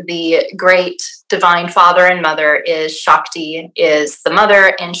mythology, the great divine father and mother is Shakti, is the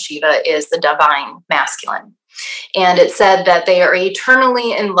mother, and Shiva is the divine masculine. And it said that they are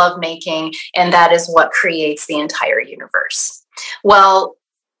eternally in lovemaking, and that is what creates the entire universe. Well,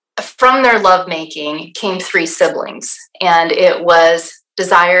 from their lovemaking came 3 siblings, and it was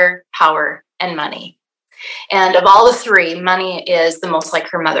desire, power, and money. And of all the 3, money is the most like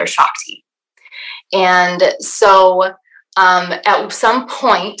her mother, Shakti. And so at some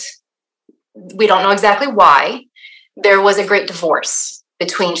point, we don't know exactly why, there was a great divorce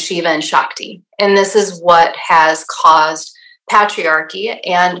between Shiva and Shakti. And this is what has caused patriarchy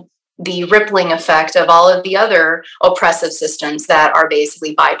and the rippling effect of all of the other oppressive systems that are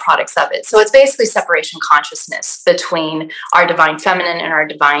basically byproducts of it. So it's basically separation consciousness between our divine feminine and our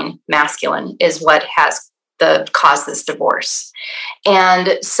divine masculine is what has caused this divorce.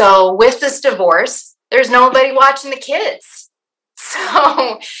 And so with this divorce, there's nobody watching the kids.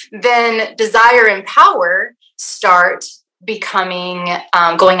 So then desire and power start becoming,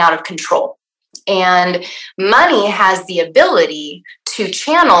 going out of control. And money has the ability to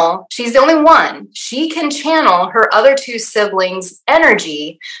channel, she's the only one, she can channel her other two siblings'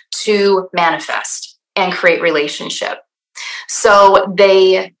 energy to manifest and create relationship. So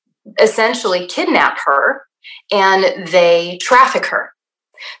they essentially kidnap her and they traffic her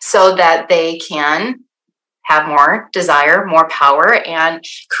so that they can have more desire, more power, and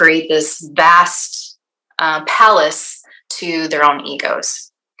create this vast palace to their own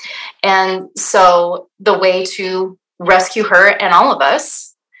egos. And so the way to rescue her and all of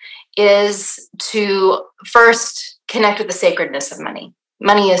us is to first connect with the sacredness of money.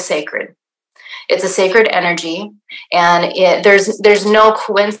 Money is sacred. It's a sacred energy, and there's no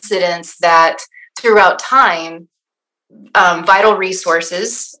coincidence that throughout time, vital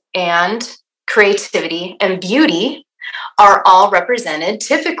resources and creativity and beauty are all represented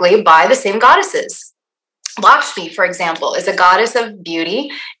typically by the same goddesses. Lakshmi, for example, is a goddess of beauty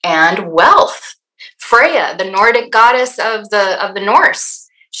and wealth. Freya, the Nordic goddess of the Norse,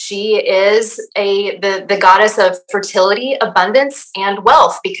 she is the goddess of fertility, abundance, and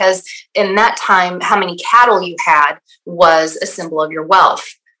wealth, because in that time, how many cattle you had was a symbol of your wealth.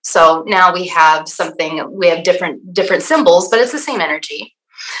 So now we have different symbols, but it's the same energy.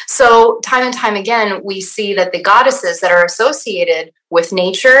 So time and time again, we see that the goddesses that are associated with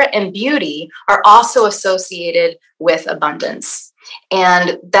nature and beauty are also associated with abundance.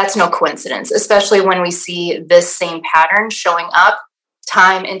 And that's no coincidence, especially when we see this same pattern showing up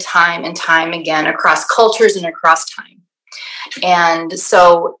time and time and time again across cultures and across time. And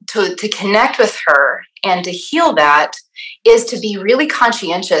so to connect with her and to heal that is to be really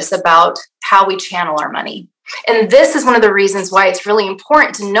conscientious about how we channel our money. And this is one of the reasons why it's really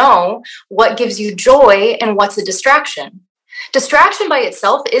important to know what gives you joy and what's a distraction. Distraction by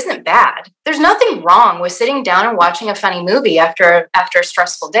itself isn't bad. There's nothing wrong with sitting down and watching a funny movie after a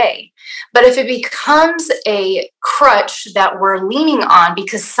stressful day. But if it becomes a crutch that we're leaning on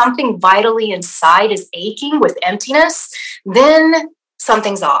because something vitally inside is aching with emptiness, then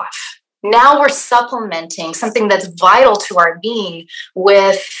something's off. Now we're supplementing something that's vital to our being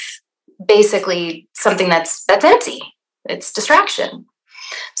with basically something that's empty. It's distraction.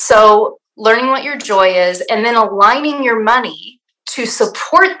 So learning what your joy is and then aligning your money to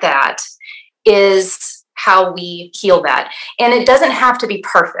support that is how we heal that. And it doesn't have to be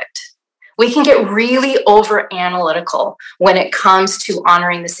perfect. We can get really over analytical when it comes to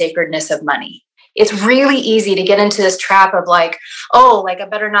honoring the sacredness of money. It's really easy to get into this trap of like, oh, like I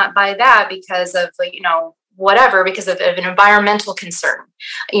better not buy that because of, whatever, because of an environmental concern,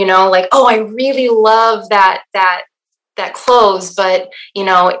 like, oh, I really love that clothes, but,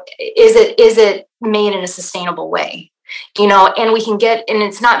 is it made in a sustainable way? And we can and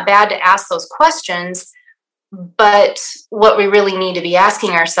it's not bad to ask those questions, but what we really need to be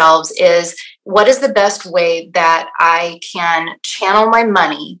asking ourselves is, what is the best way that I can channel my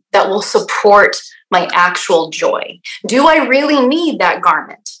money that will support my actual joy? Do I really need that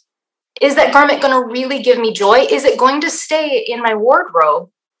garment? Is that garment going to really give me joy? Is it going to stay in my wardrobe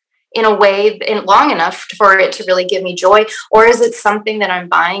in a way long enough for it to really give me joy? Or is it something that I'm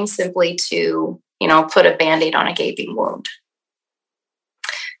buying simply to, put a Band-Aid on a gaping wound?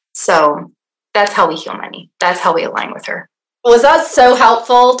 So that's how we heal money. That's how we align with her. Was that so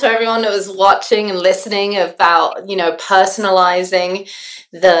helpful to everyone that was watching and listening about, personalizing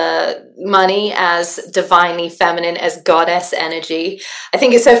the money as divinely feminine, as goddess energy? I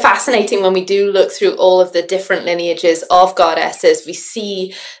think it's so fascinating when we do look through all of the different lineages of goddesses. We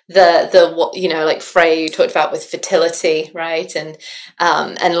see like Freya you talked about with fertility, right? And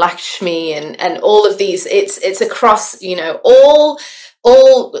Lakshmi and all of these. It's across,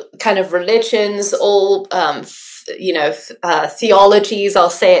 all kind of religions, all theologies, I'll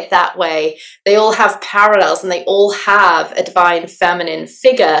say it that way. They all have parallels and they all have a divine feminine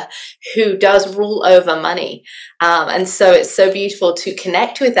figure who does rule over money. And so it's so beautiful to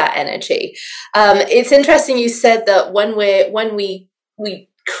connect with that energy. It's interesting you said that when we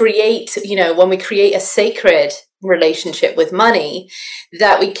create a sacred relationship with money,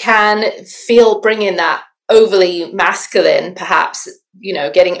 that we can bring in that overly masculine, perhaps,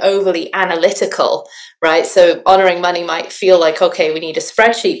 getting overly analytical, right? So honoring money might feel like, okay, we need a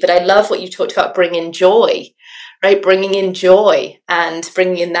spreadsheet, but I love what you talked about, bringing joy, right? Bringing in joy and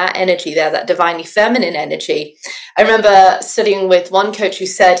bringing in that energy there, that divinely feminine energy. I remember studying with one coach who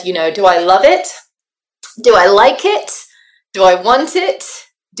said, do I love it? Do I like it? Do I want it?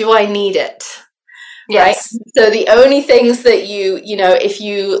 Do I need it? Yes. Right? So the only things that if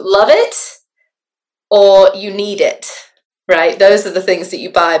you love it or you need it, right? Those are the things that you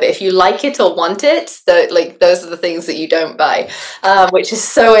buy. But if you like it or want it, those are the things that you don't buy, which is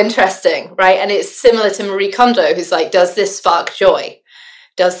so interesting, right? And it's similar to Marie Kondo, who's like, does this spark joy?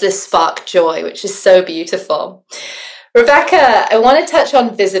 Does this spark joy? Which is so beautiful. Rebecca, I want to touch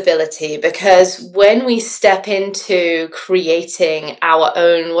on visibility, because when we step into creating our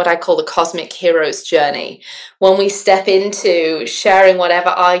own, what I call the cosmic hero's journey, when we step into sharing whatever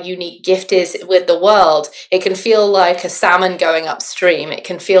our unique gift is with the world, it can feel like a salmon going upstream. It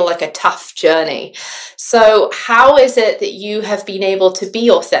can feel like a tough journey. So how is it that you have been able to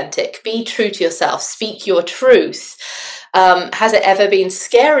be authentic, be true to yourself, speak your truth? Has it ever been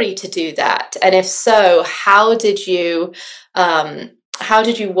scary to do that? And if so, how did you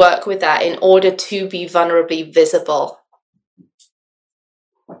work with that in order to be vulnerably visible?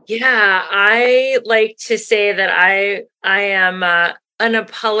 Yeah, I like to say that I am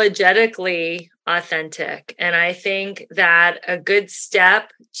unapologetically authentic. And I think that a good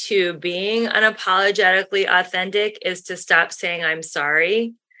step to being unapologetically authentic is to stop saying I'm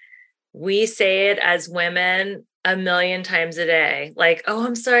sorry. We say it as women a million times a day. Like, oh,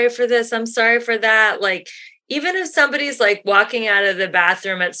 I'm sorry for this. I'm sorry for that. Like, even if somebody's like walking out of the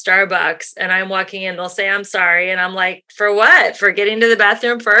bathroom at Starbucks and I'm walking in, they'll say, I'm sorry. And I'm like, for what? For getting to the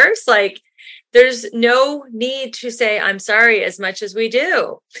bathroom first? Like, there's no need to say I'm sorry as much as we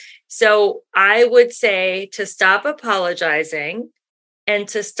do. So I would say to stop apologizing and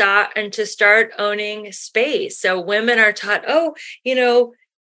to start owning space. So women are taught, oh,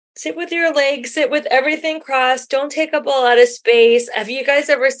 sit with your legs, sit with everything crossed. Don't take up a lot of space. Have you guys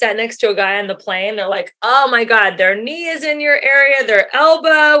ever sat next to a guy on the plane? They're like, oh my God, their knee is in your area, their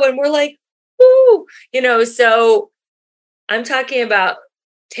elbow. And we're like, whoo, so I'm talking about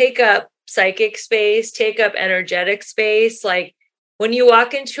take up psychic space, take up energetic space. Like when you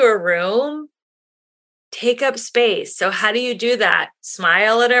walk into a room, take up space. So how do you do that?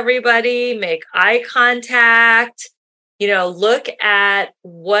 Smile at everybody, make eye contact. Look at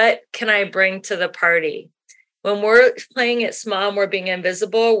what can I bring to the party. When we're playing it small and we're being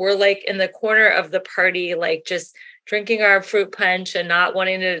invisible, we're like in the corner of the party, like just drinking our fruit punch and not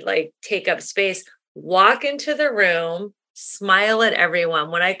wanting to like take up space. Walk into the room, smile at everyone.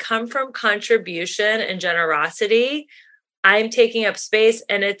 When I come from contribution and generosity, I'm taking up space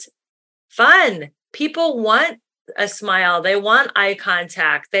and it's fun. People want a smile. They want eye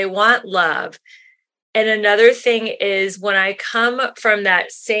contact. They want love. And another thing is when I come from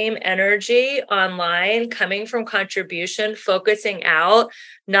that same energy online, coming from contribution, focusing out,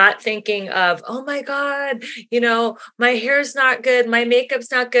 not thinking of, oh my God, my hair's not good. My makeup's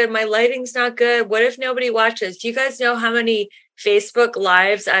not good. My lighting's not good. What if nobody watches? Do you guys know how many Facebook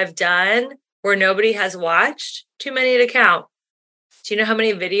lives I've done where nobody has watched? Too many to count. Do you know how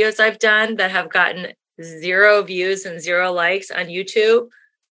many videos I've done that have gotten 0 views and 0 likes on YouTube?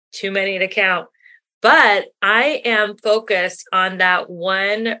 Too many to count. But I am focused on that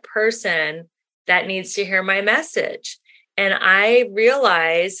one person that needs to hear my message. And I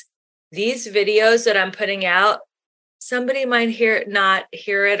realize these videos that I'm putting out, somebody might not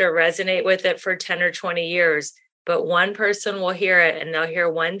hear it or resonate with it for 10 or 20 years, but one person will hear it and they'll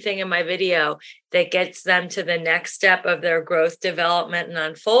hear one thing in my video that gets them to the next step of their growth, development, and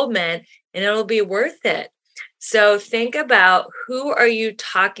unfoldment, and it'll be worth it. So think about, who are you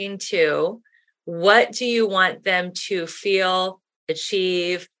talking to? What do you want them to feel,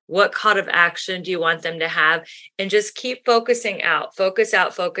 achieve? What call to action do you want them to have? And just keep focusing out, focus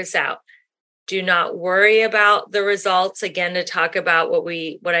out, focus out. Do not worry about the results. Again, to talk about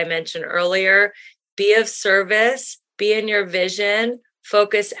what I mentioned earlier, be of service, be in your vision,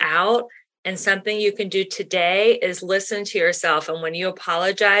 focus out. And something you can do today is listen to yourself. And when you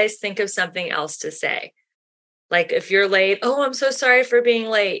apologize, think of something else to say. Like if you're late, oh, I'm so sorry for being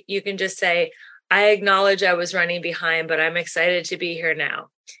late. You can just say, I acknowledge I was running behind, but I'm excited to be here now.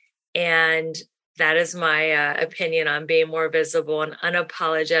 And that is my opinion on being more visible and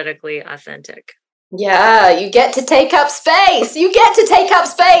unapologetically authentic. Yeah, you get to take up space. You get to take up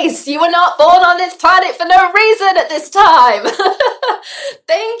space. You were not born on this planet for no reason at this time.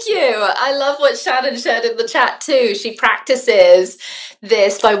 Thank you. I love what Shannon shared in the chat too. She practices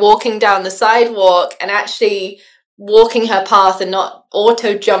this by walking down the sidewalk and actually walking her path and not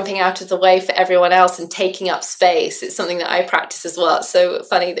auto jumping out of the way for everyone else and taking up space. It's something that I practice as well. It's so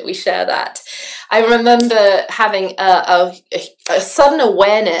funny that we share that. I remember having a sudden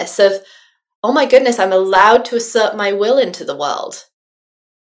awareness of, oh my goodness, I'm allowed to assert my will into the world.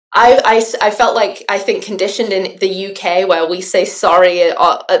 I felt like, I think, conditioned in the UK where we say sorry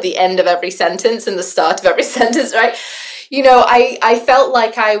at the end of every sentence and the start of every sentence, right? I felt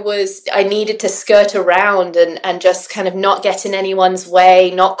like I needed to skirt around and just kind of not get in anyone's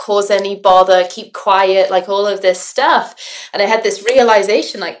way, not cause any bother, keep quiet, like all of this stuff. And I had this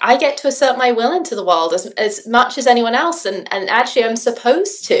realization, like, I get to assert my will into the world as much as anyone else. And actually I'm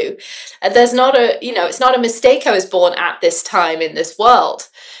supposed to. There's not it's not a mistake I was born at this time in this world.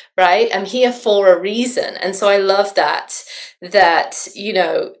 Right? I'm here for a reason. And so I love that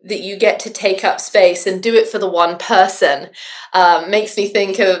you get to take up space and do it for the one person. Makes me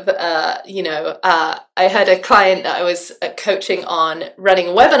think of, I had a client that I was coaching on running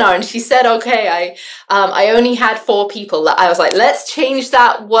a webinar, and she said, okay, I only had 4 people. That I was like, let's change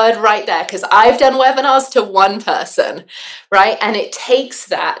that word right there, because I've done webinars to one person, right? And it takes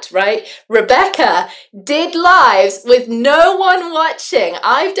that, right? Rebecca did lives with no one watching.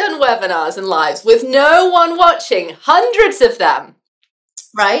 I've done webinars and lives with no one watching, hundreds of them,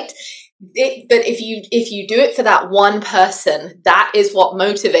 right? But if you do it for that one person, that is what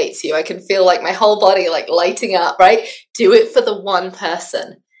motivates you. I can feel like my whole body like lighting up, right? Do it for the one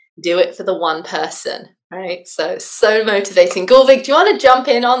person. Do it for the one person, right? So motivating. Gulvik, do you want to jump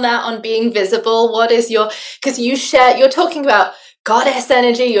in on that, on being visible? What is because you're talking about goddess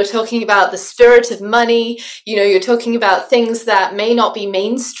energy, you're talking about the spirit of money, you're talking about things that may not be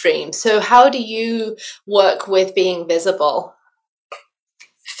mainstream. So how do you work with being visible?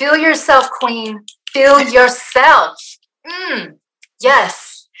 Feel yourself, queen. Feel yourself.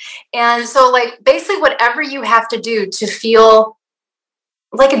 Yes. And so, like, basically whatever you have to do to feel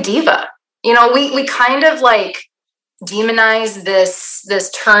like a diva. We kind of like demonize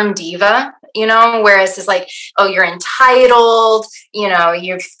this term diva, whereas it's like, oh, you're entitled,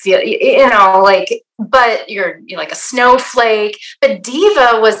 you feel, like, but you're like a snowflake. But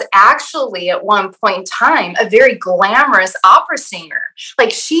diva was actually at one point in time a very glamorous opera singer.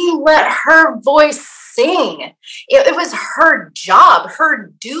 Like, she let her voice sing. It was her job,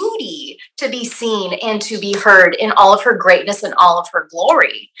 her duty to be seen and to be heard in all of her greatness and all of her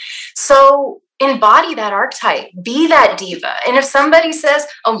glory. So embody that archetype, be that diva. And if somebody says,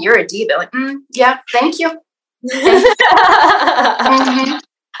 oh, you're a diva, like, yeah, thank you. Mm-hmm.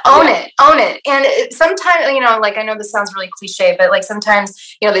 Own it. And sometimes, like, I know this sounds really cliche, but like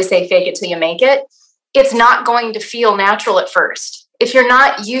sometimes, they say fake it till you make it. It's not going to feel natural at first. If you're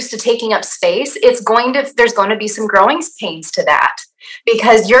not used to taking up space, there's going to be some growing pains to that,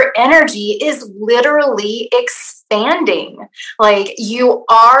 because your energy is literally expanding. Like, you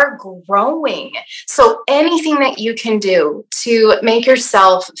are growing. So anything that you can do to make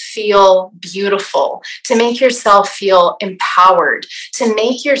yourself feel beautiful, to make yourself feel empowered, to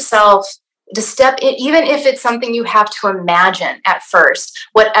make yourself to step in, even if it's something you have to imagine at first,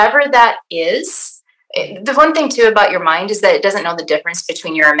 whatever that is. The one thing too about your mind is that it doesn't know the difference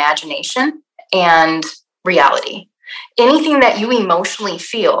between your imagination and reality. Anything that you emotionally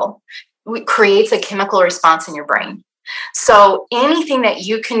feel creates a chemical response in your brain. So anything that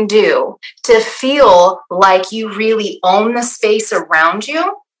you can do to feel like you really own the space around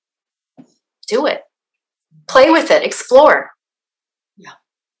you, do it. Play with it. Explore. Yeah.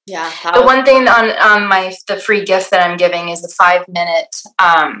 The one thing on the free gift that I'm giving is a 5-minute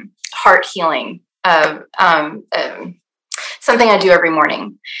heart healing. Something I do every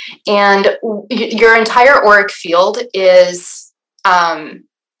morning, and your entire auric field is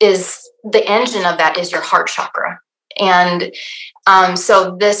the engine of that is your heart chakra. And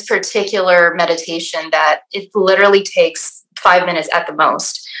so this particular meditation, that it literally takes 5 minutes at the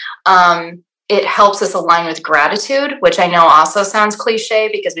most. It helps us align with gratitude, which I know also sounds cliche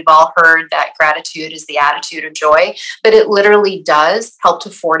because we've all heard that gratitude is the attitude of joy, but it literally does help to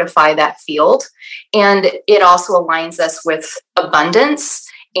fortify that field. And it also aligns us with abundance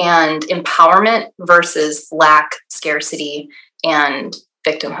and empowerment versus lack, scarcity, and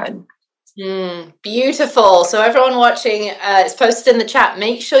victimhood. Beautiful. So everyone watching, it's posted in the chat.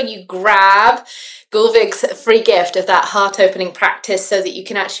 Make sure you grab Gulvik's free gift of that heart opening practice so that you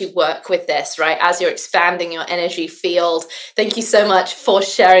can actually work with this, right? As you're expanding your energy field. Thank you so much for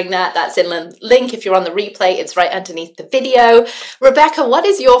sharing that. That's in the link. If you're on the replay, it's right underneath the video. Rebecca, what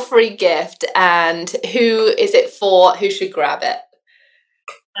is your free gift and who is it for? Who should grab it?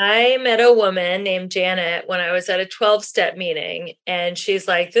 I met a woman named Janet when I was at a 12-step meeting, and she's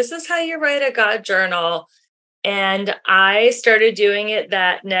like, this is how you write a God journal. And I started doing it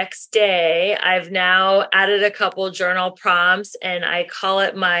that next day. I've now added a couple journal prompts, and I call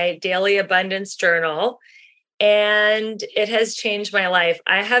it my daily abundance journal. And it has changed my life.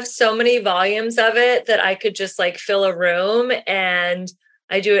 I have so many volumes of it that I could just like fill a room, and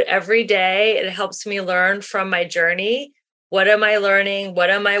I do it every day. It helps me learn from my journey. What am I learning? What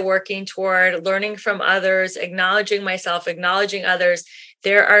am I working toward? Learning from others, acknowledging myself, acknowledging others.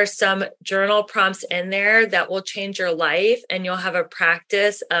 There are some journal prompts in there that will change your life, and you'll have a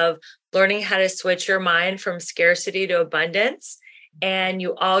practice of learning how to switch your mind from scarcity to abundance. And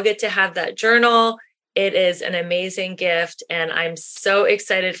you all get to have that journal. It is an amazing gift, and I'm so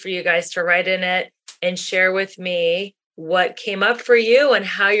excited for you guys to write in it and share with me what came up for you and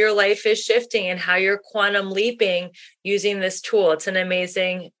how your life is shifting and how you're quantum leaping using this tool. It's an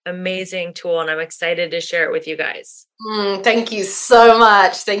amazing, amazing tool, and I'm excited to share it with you guys. Thank you so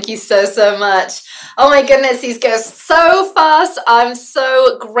much. Thank you so much. Oh my goodness, these go so fast. I'm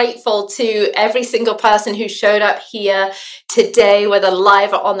so grateful to every single person who showed up here today, whether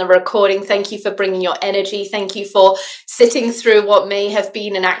live or on the recording. Thank you for bringing your energy. Thank you for sitting through what may have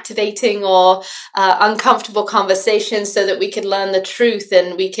been an activating or uncomfortable conversation so that we can learn the truth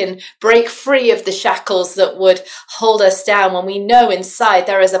and we can break free of the shackles that would hold us down when we know inside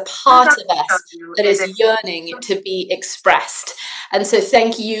there is a part of us that is yearning to be expressed. And so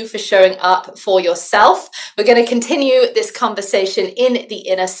thank you for showing up for yourself. We're going to continue this conversation in the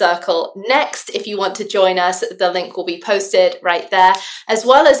inner circle next. If you want to join us, the link will be posted right there, as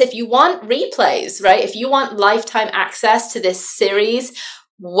well as if you want replays, right? If you want lifetime access to this series,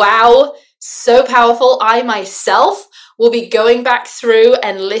 wow, so powerful. I myself will be going back through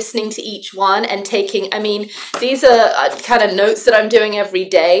and listening to each one and taking, these are kind of notes that I'm doing every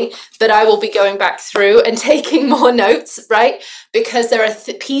day, but I will be going back through and taking more notes, right? Because there are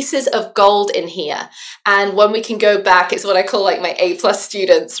pieces of gold in here. And when we can go back, it's what I call like my A+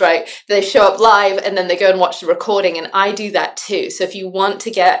 students, right? They show up live and then they go and watch the recording, and I do that too. So if you want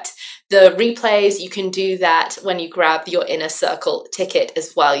to get the replays, you can do that when you grab your Inner Circle ticket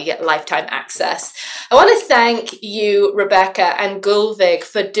as well. You get lifetime access. I want to thank you, Rebecca and Gulvig,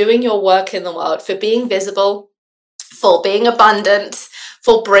 for doing your work in the world, for being visible, for being abundant,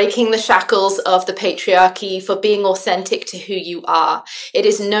 for breaking the shackles of the patriarchy, for being authentic to who you are. It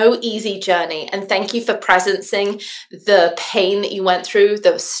is no easy journey. And thank you for presencing the pain that you went through,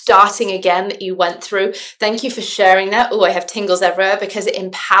 the starting again that you went through. Thank you for sharing that. Oh, I have tingles everywhere, because it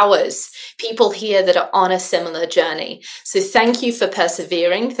empowers people here that are on a similar journey. So thank you for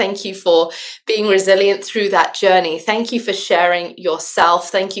persevering. Thank you for being resilient through that journey. Thank you for sharing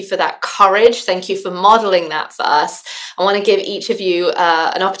yourself. Thank you for that courage. Thank you for modeling that for us. I want to give each of you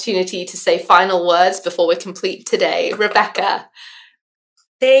an opportunity to say final words before we complete today. Rebecca.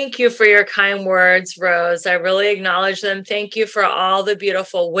 Thank you for your kind words, Rose. I really acknowledge them. Thank you for all the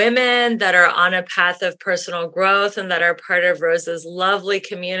beautiful women that are on a path of personal growth and that are part of Rose's lovely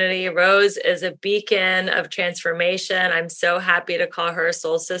community. Rose is a beacon of transformation. I'm so happy to call her a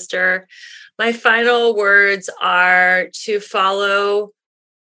soul sister. My final words are to follow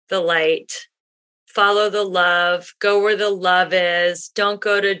the light. Follow the love, go where the love is. Don't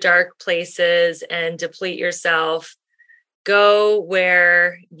go to dark places and deplete yourself. Go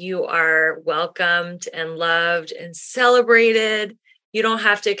where you are welcomed and loved and celebrated. You don't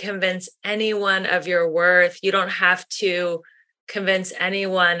have to convince anyone of your worth. You don't have to convince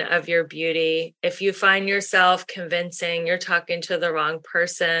anyone of your beauty. If you find yourself convincing, you're talking to the wrong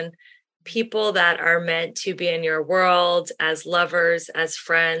person. People that are meant to be in your world as lovers, as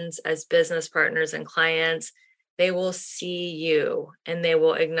friends, as business partners and clients, they will see you and they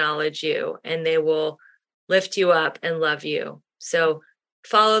will acknowledge you and they will lift you up and love you. So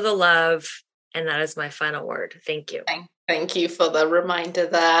follow the love. And that is my final word. Thank you. Thank you for the reminder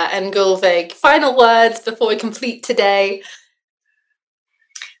there. And Gulvig, final words before we complete today.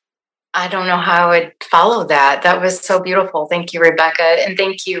 I don't know how I would follow that. That was so beautiful. Thank you, Rebecca. And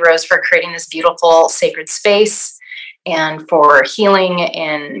thank you, Rose, for creating this beautiful sacred space and for healing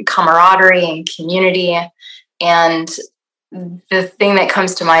and camaraderie and community. And the thing that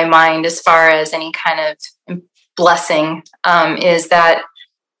comes to my mind as far as any kind of blessing is that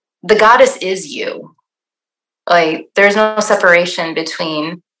the goddess is you. Like, there's no separation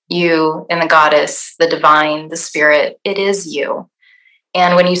between you and the goddess, the divine, the spirit. It is you.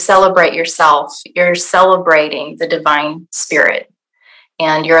 And when you celebrate yourself, you're celebrating the divine spirit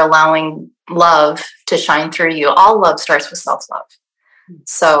and you're allowing love to shine through you. All love starts with self-love.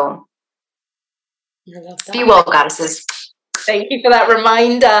 So be well, goddesses. Thank you for that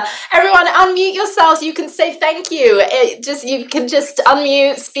reminder. Everyone, unmute yourselves. You can say thank you. You can just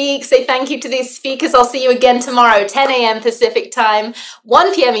unmute, speak, say thank you to these speakers. I'll see you again tomorrow, 10 a.m. Pacific time,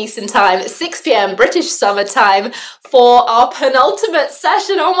 1 p.m. Eastern time, 6 p.m. British summer time for our penultimate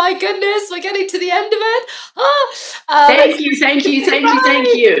session. Oh my goodness, we're getting to the end of it. Thank you. Thank you Thank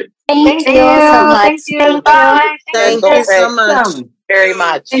you. so much. Thank you so much. very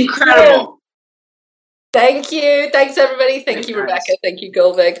much. Incredible. Thank you. Thanks, everybody. Thank you, Rebecca. Thank you,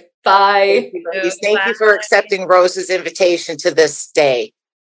 Golvig. Bye. Thank you for accepting Rose's invitation to this day.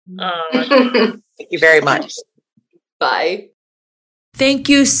 Thank you very much. Bye. Thank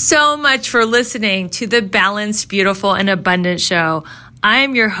you so much for listening to the Balanced, Beautiful, and Abundant Show.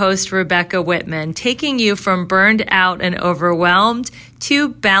 I'm your host, Rebecca Whitman, taking you from burned out and overwhelmed to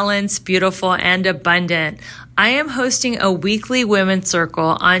balanced, beautiful, and abundant. I am hosting a weekly women's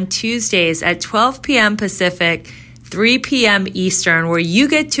circle on Tuesdays at 12 p.m. Pacific, 3 p.m. Eastern, where you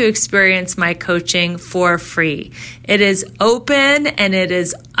get to experience my coaching for free. It is open and it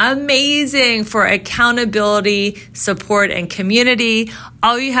is amazing for accountability, support, and community.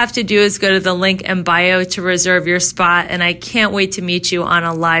 All you have to do is go to the link in bio to reserve your spot, and I can't wait to meet you on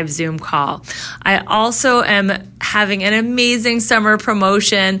a live Zoom call. I also am having an amazing summer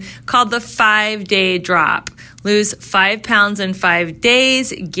promotion called the 5-Day Drop. Lose 5 pounds in 5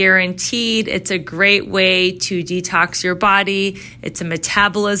 days, guaranteed. It's a great way to detox your body. It's a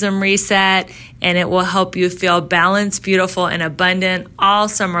metabolism reset, and it will help you feel balanced, beautiful, and abundant all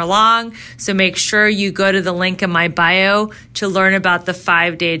summer long. So make sure you go to the link in my bio to learn about the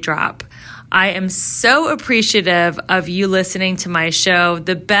 5-Day Drop. I am so appreciative of you listening to my show.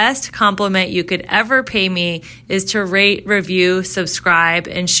 The best compliment you could ever pay me is to rate, review, subscribe,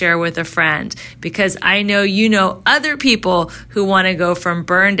 and share with a friend, because I know you know other people who want to go from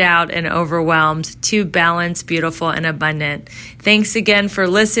burned out and overwhelmed to balanced, beautiful, and abundant. Thanks again for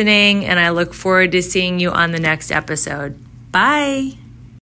listening, and I look forward to seeing you on the next episode. Bye.